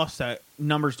playoffs that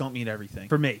numbers don't mean everything.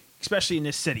 For me, especially in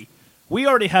this city. We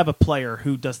already have a player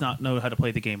who does not know how to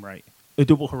play the game right.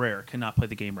 Odubel Herrera cannot play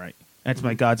the game right. That's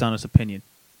my God's honest opinion.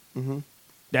 Mm-hmm.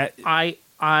 That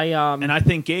and I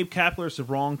think Gabe Kapler is the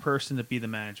wrong person to be the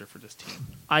manager for this team.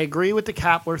 I agree with the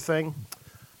Kapler thing.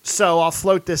 So I'll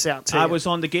float this out to you. I was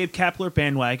on the Gabe Kapler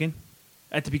bandwagon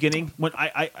at the beginning when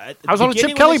I was on the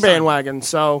Chip Kelly bandwagon.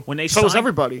 So when they so was signed-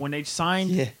 everybody. when they signed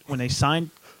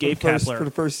Gabe for Kapler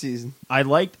the first season. I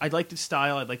liked the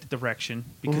style, I liked the direction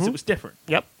because it was different.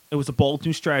 Yep. It was a bold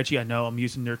new strategy. I know I'm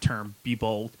using their term, be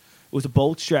bold. It was a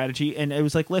bold strategy, and it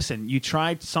was like, listen, you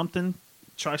tried something,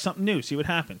 try something new, see what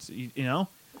happens. You know,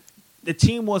 the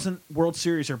team wasn't World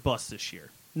Series or bust this year.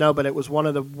 No, but it was one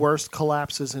of the worst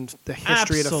collapses in the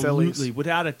history of the Phillies. Absolutely,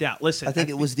 without a doubt. Listen, I think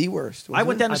it was the worst. I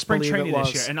went down to I spring believe training it this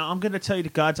was. year, and I'm going to tell you the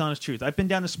God's honest truth. I've been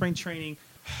down to spring training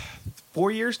 4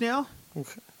 years now.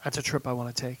 That's a trip I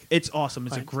want to take. It's awesome.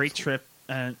 It's a great trip,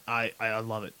 and I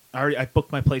love it. I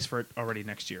booked my place for it already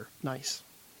next year. Nice.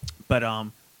 But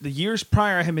the years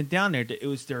prior I had been down there, it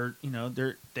was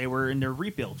they were in their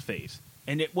rebuild phase,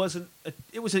 and it was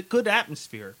a good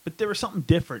atmosphere, but there was something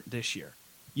different this year.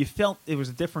 You felt there was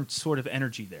a different sort of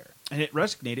energy there, and it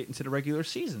resonated into the regular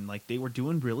season. Like they were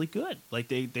doing really good. Like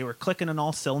they were clicking on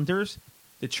all cylinders.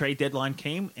 The trade deadline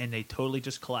came, and they totally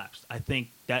just collapsed. I think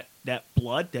that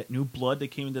new blood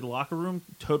that came into the locker room,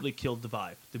 totally killed the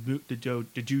vibe,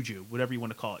 the juju, whatever you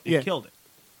want to call it. It killed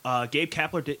it. Gabe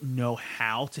Kapler didn't know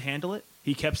how to handle it.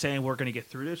 He kept saying, "We're going to get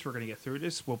through this. We're going to get through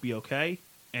this. We'll be okay."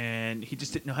 And he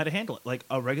just didn't know how to handle it. Like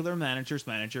a regular manager's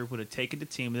manager would have taken the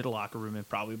team into the locker room and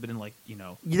probably been like,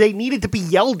 They needed to be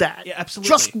yelled at. Yeah, absolutely.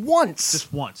 Just once.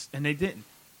 Just once. And they didn't.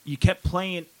 You kept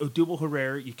playing Odubel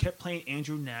Herrera. You kept playing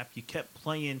Andrew Knapp. You kept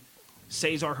playing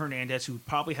Cesar Hernandez, who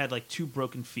probably had like 2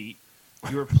 broken feet.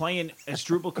 You were playing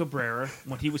Asdrubal Cabrera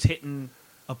when he was hitting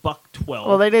a $112.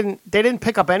 Well, they didn't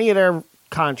pick up any of their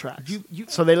contracts.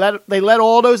 So they let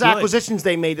all those acquisitions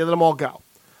they made, they let them all go.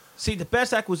 See, the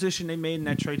best acquisition they made in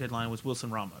that trade deadline was Wilson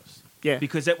Ramos. Yeah.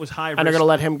 Because that was high risk. And they're going to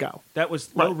let him go. That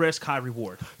was low risk, high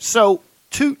reward. So,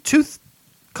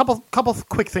 couple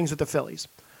quick things with the Phillies.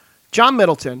 John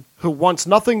Middleton, who wants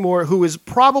nothing more, who is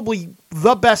probably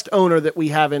the best owner that we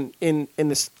have in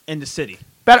the city.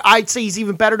 I'd say he's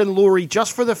even better than Lurie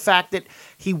just for the fact that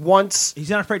he's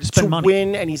not afraid to spend money.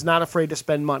 Win, and he's not afraid to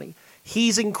spend money.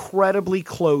 He's incredibly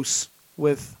close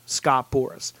with Scott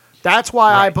Boras. That's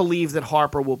why I believe that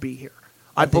Harper will be here.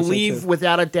 I believe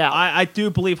without a doubt. I do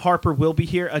believe Harper will be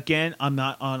here again. I'm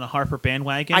not on a Harper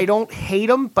bandwagon. I don't hate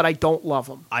him, but I don't love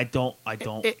him. I don't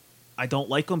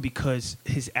like him because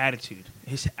his attitude.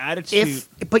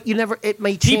 But you never. It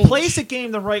may change. He plays the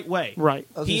game the right way. Right.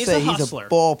 He is a hustler. He's a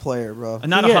ball player, bro.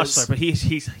 Not a hustler, but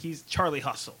he's Charlie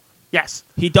Hustle. Yes.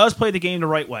 He does play the game the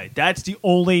right way. That's the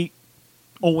only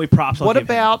props. What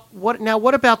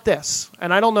about this?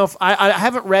 And I don't know if I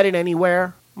haven't read it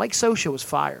anywhere. Mike Scioscia was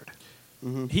fired.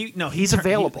 Mm-hmm. He's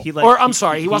available. He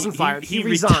wasn't fired. He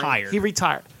resigned. He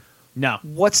retired. No.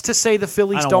 What's to say the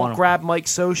Phillies don't grab Mike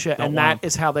Scioscia, and that him.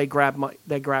 is how they grab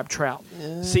Trout?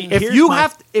 See,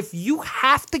 if you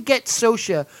have to get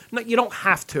Scioscia, no, you don't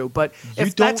have to, but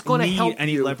if that's going to help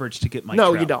any you, leverage to get Mike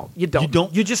no, Trout. you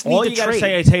don't. You just need all to you gotta trade.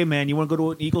 say is, "Hey, man, you want to go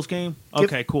to an Eagles game?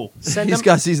 Okay, cool." He's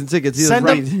got season tickets.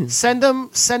 Send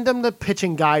them the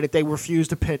pitching guy that they refuse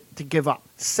to give up.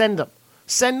 Send them.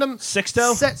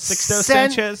 Sixto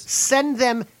Sanchez. Send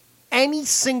them any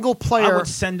single player. I would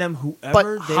send them whoever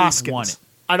but they Hoskins.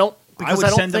 wanted. I would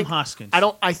send them Hoskins.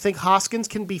 I think Hoskins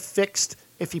can be fixed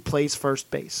if he plays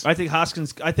first base. I think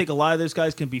a lot of those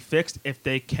guys can be fixed if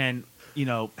they can,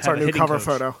 have our a new hitting cover coach.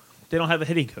 photo. They don't have a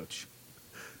hitting coach.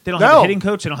 They don't have a hitting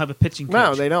coach. They don't have a pitching coach.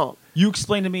 No, they don't. You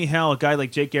explain to me how a guy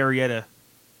like Jake Arrieta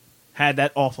had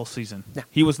that awful season. Yeah.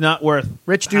 He was not worth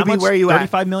Rich how Doobie, much? where you at?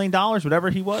 $35 million,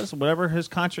 whatever his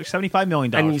contract, $75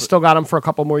 million. And you still got him for a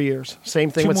couple more years.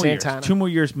 Same thing with Santana. 2 more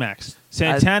years max.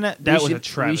 Santana, that was a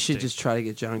travesty. We should just try to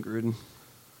get John Gruden.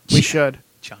 We should.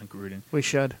 John Gruden. We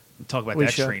should. Talk about We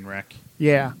that should. train wreck.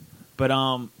 Yeah. But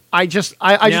I just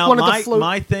now wanted my, to float.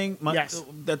 my thing, Yes.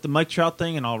 that the Mike Trout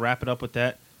thing, and I'll wrap it up with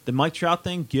that. The Mike Trout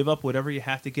thing, give up whatever you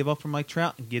have to give up for Mike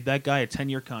Trout and give that guy a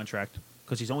 10-year contract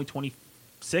because he's only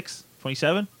 26,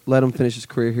 27. Let him finish his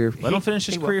career here. Let him finish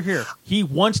his he career here. He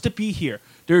wants to be here.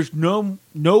 There's no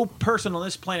person on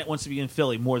this planet wants to be in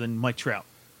Philly more than Mike Trout.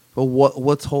 But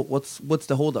what's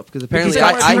the holdup? Because apparently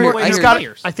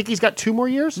I think he's got 2 more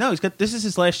years. No, he's got. This is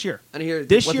his last year. And here,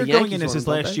 This what year the going Yankees in is want his him,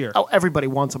 don't last they? year. Oh, everybody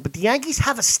wants him, but the Yankees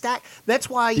have a stack. That's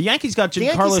why The Yankees got the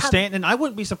Yankees Giancarlo have- Stanton, and I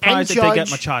wouldn't be surprised and if they get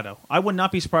Judge. Machado. I would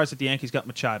not be surprised if the Yankees got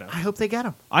Machado. I hope they get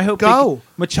him. I hope Go.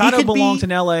 Machado He could belongs be-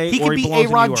 in L.A. He or could he be belongs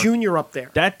in A-Rod New York. Jr. up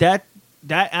there.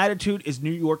 That attitude is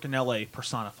New York and L.A.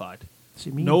 personified.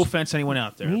 See, me No and- offense to anyone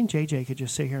out there. Me and JJ could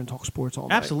just sit here and talk sports all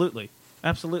night.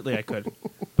 Absolutely, I could.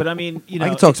 But I mean, you know, I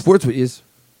can talk it's- sports with you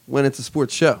when it's a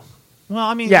sports show. Well,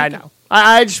 I mean, Yeah, I know.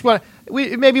 I just want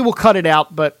to. Maybe we'll cut it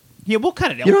out, but Yeah, we'll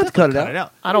cut it out. You don't We'll have to cut definitely it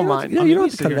out. I don't You don't mind. have to- I mean, you don't we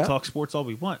have to sit cut here it and out. talk sports all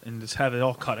we want and just have it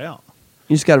all cut out.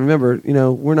 You just got to remember,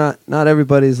 we're not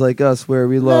everybody's like us where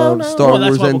we love no. Star Well, that's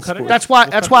Wars why we'll and cut it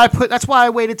sports. out. That's why I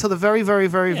waited till the very, very,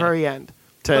 very, very end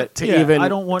to Yeah, even I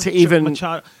don't want to even.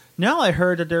 Machado. Now I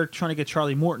heard that they're trying to get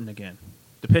Charlie Morton again,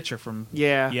 the pitcher from the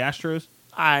Astros.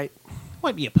 I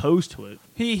Might be opposed to it.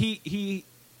 He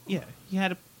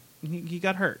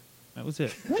got hurt. That was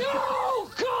it.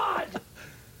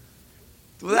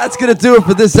 Well, that's going to do it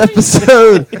for this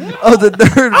episode of the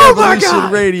Nerd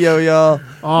Revolution Radio, y'all.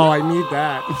 Oh, I need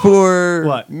that. For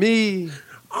What? me,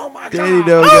 Oh my Danny god.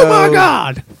 Dogo, Oh my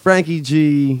God! Frankie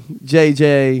G,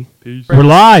 JJ. We're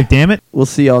live. Damn it! We'll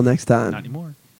see y'all next time. Not anymore.